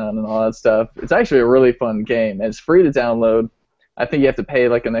for your gun and all that stuff. It's actually a really fun game. It's free to download. I think you have to pay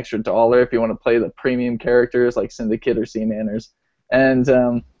like an extra $1 if you want to play the premium characters like Syndicate or C Nanners.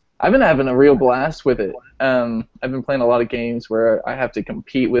 And I've been having a real blast with it. I've been playing a lot of games where I have to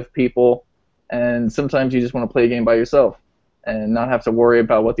compete with people, and sometimes you just want to play a game by yourself and not have to worry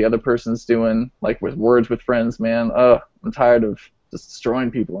about what the other person's doing, like with Words with Friends, man. I'm tired of just destroying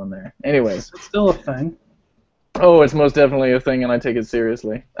people in there. Anyways. It's still a thing. Oh, it's most definitely a thing, and I take it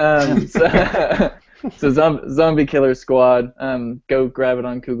seriously. So Zombie Killer Squad, go grab it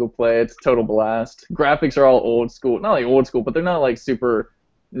on Google Play. It's a total blast. Graphics are all old school. Not like old school, but they're not like super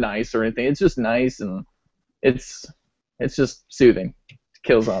nice or anything. It's just nice, and it's just soothing to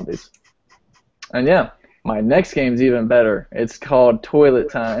kill zombies. And yeah, My next game's even better. It's called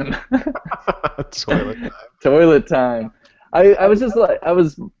Toilet Time. Toilet time. Toilet Time. I was just like I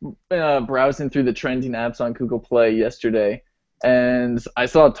was browsing through the trending apps on Google Play yesterday, and I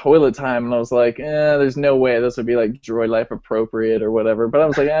saw Toilet Time, and I was like, there's no way this would be like Droid Life appropriate or whatever. But I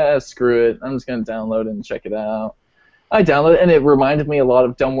was like, screw it. I'm just gonna download it and check it out. I downloaded it, and it reminded me a lot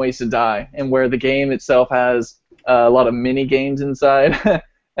of Dumb Ways to Die, and where the game itself has a lot of mini games inside.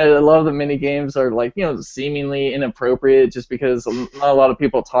 And a lot of the mini games are like, seemingly inappropriate just because not a lot of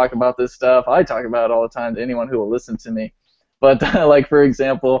people talk about this stuff. I talk about it all the time to anyone who will listen to me. But like for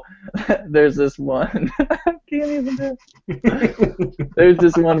example, there's this one. I can't even do it. There's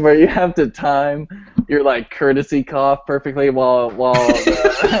this one where you have to time your like courtesy cough perfectly while while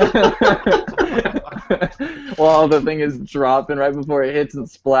the thing is dropping right before it hits and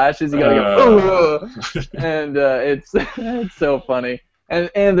splashes. You gotta go, and it's so funny.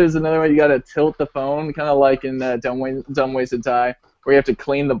 And there's another one, you gotta tilt the phone, kind of like in Dumb Ways to Die, where you have to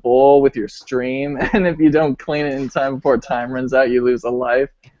clean the bowl with your stream, and if you don't clean it in time before time runs out, you lose a life.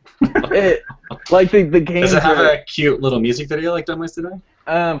 Like the game. Does it have a cute little music video like Dumb Ways to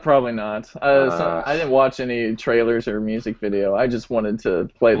Die? Probably not. I didn't watch any trailers or music video. I just wanted to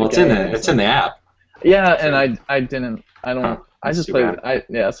play the game. It's in the app. Yeah, and I don't. I just play. I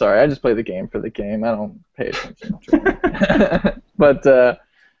just play the game for the game. I don't pay attention. But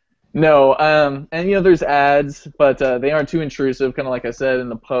no, and there's ads, but they aren't too intrusive. Kind of like I said in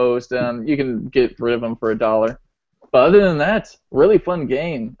the post, you can get rid of them for $1. But other than that, really fun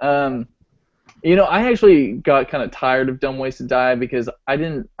game. I actually got kind of tired of Dumb Ways to Die because I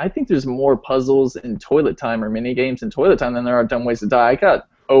think there's more puzzles in Toilet Time or mini games in Toilet Time than there are Dumb Ways to Die. I got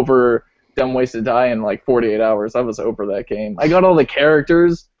over Dumb Ways to Die in like 48 hours. I was over that game. I got all the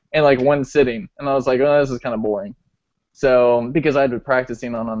characters in like one sitting, and I was like, oh, this is kind of boring. So, because I'd been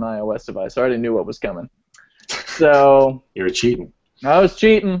practicing on an iOS device, so I already knew what was coming. So you were cheating. I was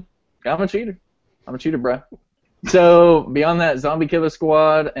cheating. I'm a cheater. I'm a cheater, bro. So, beyond that, Zombie Killer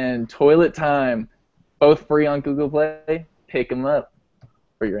Squad and Toilet Time, both free on Google Play. Pick them up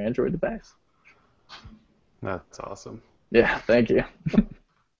for your Android device. That's awesome. Yeah, thank you.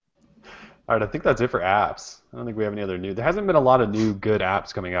 All right, I think that's it for apps. I don't think we have any other new. There hasn't been a lot of new good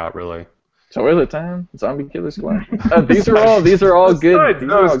apps coming out, really. Toilet Time, Zombie Killer Squad. These are all good. These are all good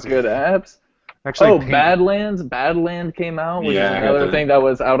apps. Actually, Badland came out, which is another thing that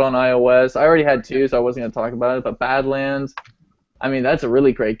was out on iOS. I already had 2, so I wasn't going to talk about it, but Badlands, I mean, that's a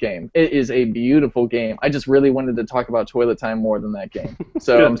really great game. It is a beautiful game. I just really wanted to talk about Toilet Time more than that game.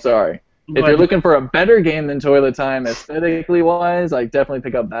 So I'm sorry. If you're looking for a better game than Toilet Time, aesthetically wise, like definitely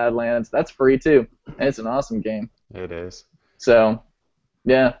pick up Badlands. That's free too, and it's an awesome game. It is. So,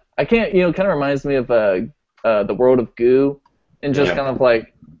 yeah, I can't. Kind of reminds me of the World of Goo, and just kind of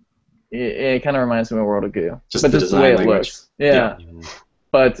like it kind of reminds me of World of Goo. Just but the just the way it language. looks. Yeah.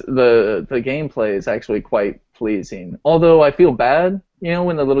 But the gameplay is actually quite pleasing. Although I feel bad,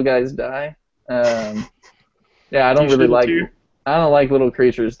 when the little guys die. I don't really like. I don't like little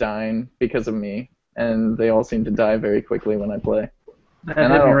creatures dying because of me, and they all seem to die very quickly when I play.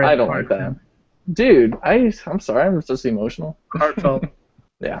 And I don't like that. Dude, I'm sorry, I'm just emotional. Heartfelt.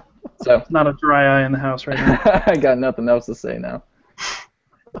 Yeah. So Not a dry eye in the house right now. I got nothing else to say now.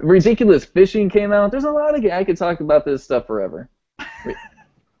 Ridiculous Fishing came out. There's a lot of I could talk about this stuff forever.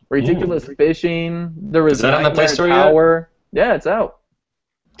 Ridiculous Fishing. There was Is that on the Play Store Tower. Yet? Yeah, it's out.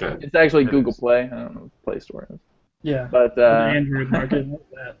 Good. It's actually Google Play. I don't know what Play Store is. Yeah. But the Android market.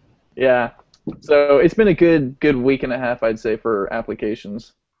 That. Yeah. So it's been a good week and a half, I'd say, for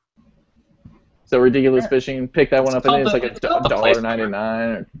applications. So Ridiculous Fishing, pick that one up. I think it's like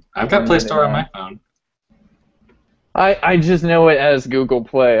 $1.99. I've got Play Store on my phone. I just know it as Google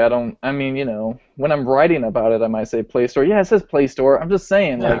Play. When I'm writing about it, I might say Play Store. Yeah, it says Play Store. I'm just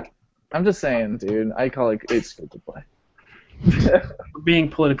saying, dude. I call it's Google Play. Being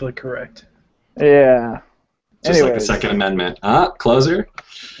politically correct. Yeah. Just like the Second Amendment. Closer?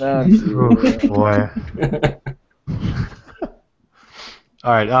 Oh, boy.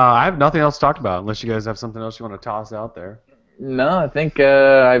 All right, I have nothing else to talk about unless you guys have something else you want to toss out there. No, I think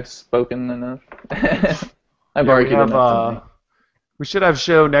I've spoken enough. I've argued enough. We should have a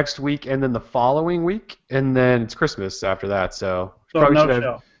show next week and then the following week, and then it's Christmas after that, so probably no should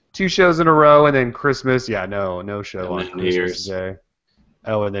show. have 2 shows in a row, and then Christmas, no show on And then New Christmas Year's. Day.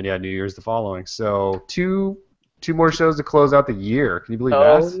 Oh, and then New Year's the following. So two more shows to close out the year. Can you believe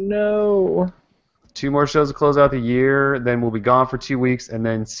that? Oh no! 2 more shows to close out the year. Then we'll be gone for 2 weeks, and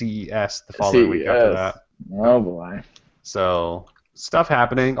then CES the following week after that. Oh boy! So stuff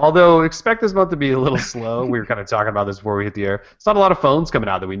happening. Although expect this month to be a little slow. We were kind of talking about this before we hit the air. It's not a lot of phones coming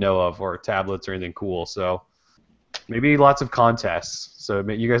out that we know of, or tablets or anything cool. So maybe lots of contests. So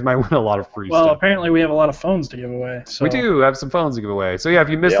you guys might win a lot of free Well, stuff. apparently we have a lot of phones to give away. So. We do have some phones to give away. So yeah, if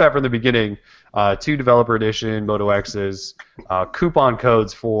you missed that from the beginning, 2 developer edition Moto X's, coupon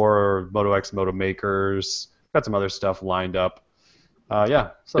codes for Moto X Moto Makers. Got some other stuff lined up.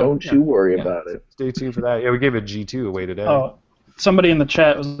 So Don't you worry about it. Stay tuned for that. Yeah, we gave a G2 away today. Oh, somebody in the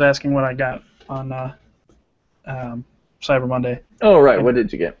chat was asking what I got on Cyber Monday. Oh, right. What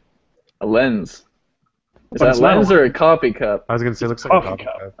did you get? A lens. Is But that it's not a lens or a coffee cup? I was gonna say it looks like a Coffee coffee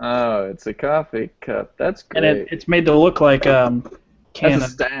cup. cup. Oh, it's a coffee cup. That's great. And it's made to look like That's Canon, a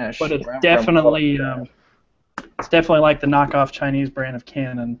stash. but it's Where I'm definitely from, it's definitely like the knockoff Chinese brand of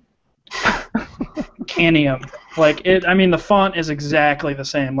Canon. Canium. Like it. I mean, the font is exactly the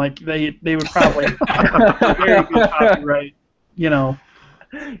same. Like they would probably have very good copyright,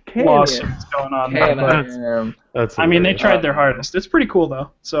 lawsuits going on there. But, Canon. That's I mean, they hilarious. tried their hardest. It's pretty cool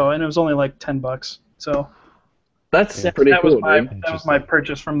though. So, and it was only like $10. So That's Yeah. pretty that cool, was my dude. that was my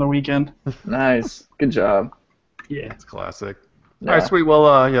purchase from the weekend. Nice. Good job. Yeah. It's classic. Yeah. All right, sweet. Well,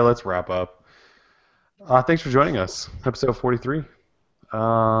 let's wrap up. Thanks for joining us. Episode 43. In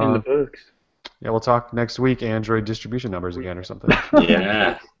the books. Yeah, we'll talk next week. Android distribution numbers again or something.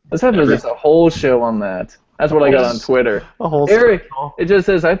 Yeah. Let's have just a whole show on that. That's what I got on Twitter. A whole Eric, special. it just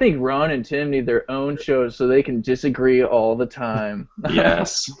says, I think Ron and Tim need their own shows so they can disagree all the time.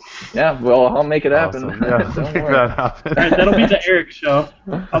 Yes. Yeah, well, I'll make it happen. Awesome. Yeah, Don't make worry. that happen. All right, that'll be the Eric show.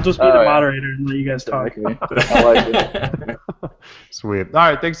 I'll just be Oh, the yeah. moderator and let you guys talk. Exactly. I like it. Sweet.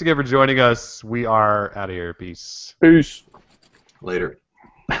 All right, thanks again for joining us. We are out of here. Peace. Peace. Later.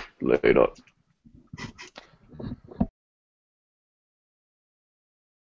 Later.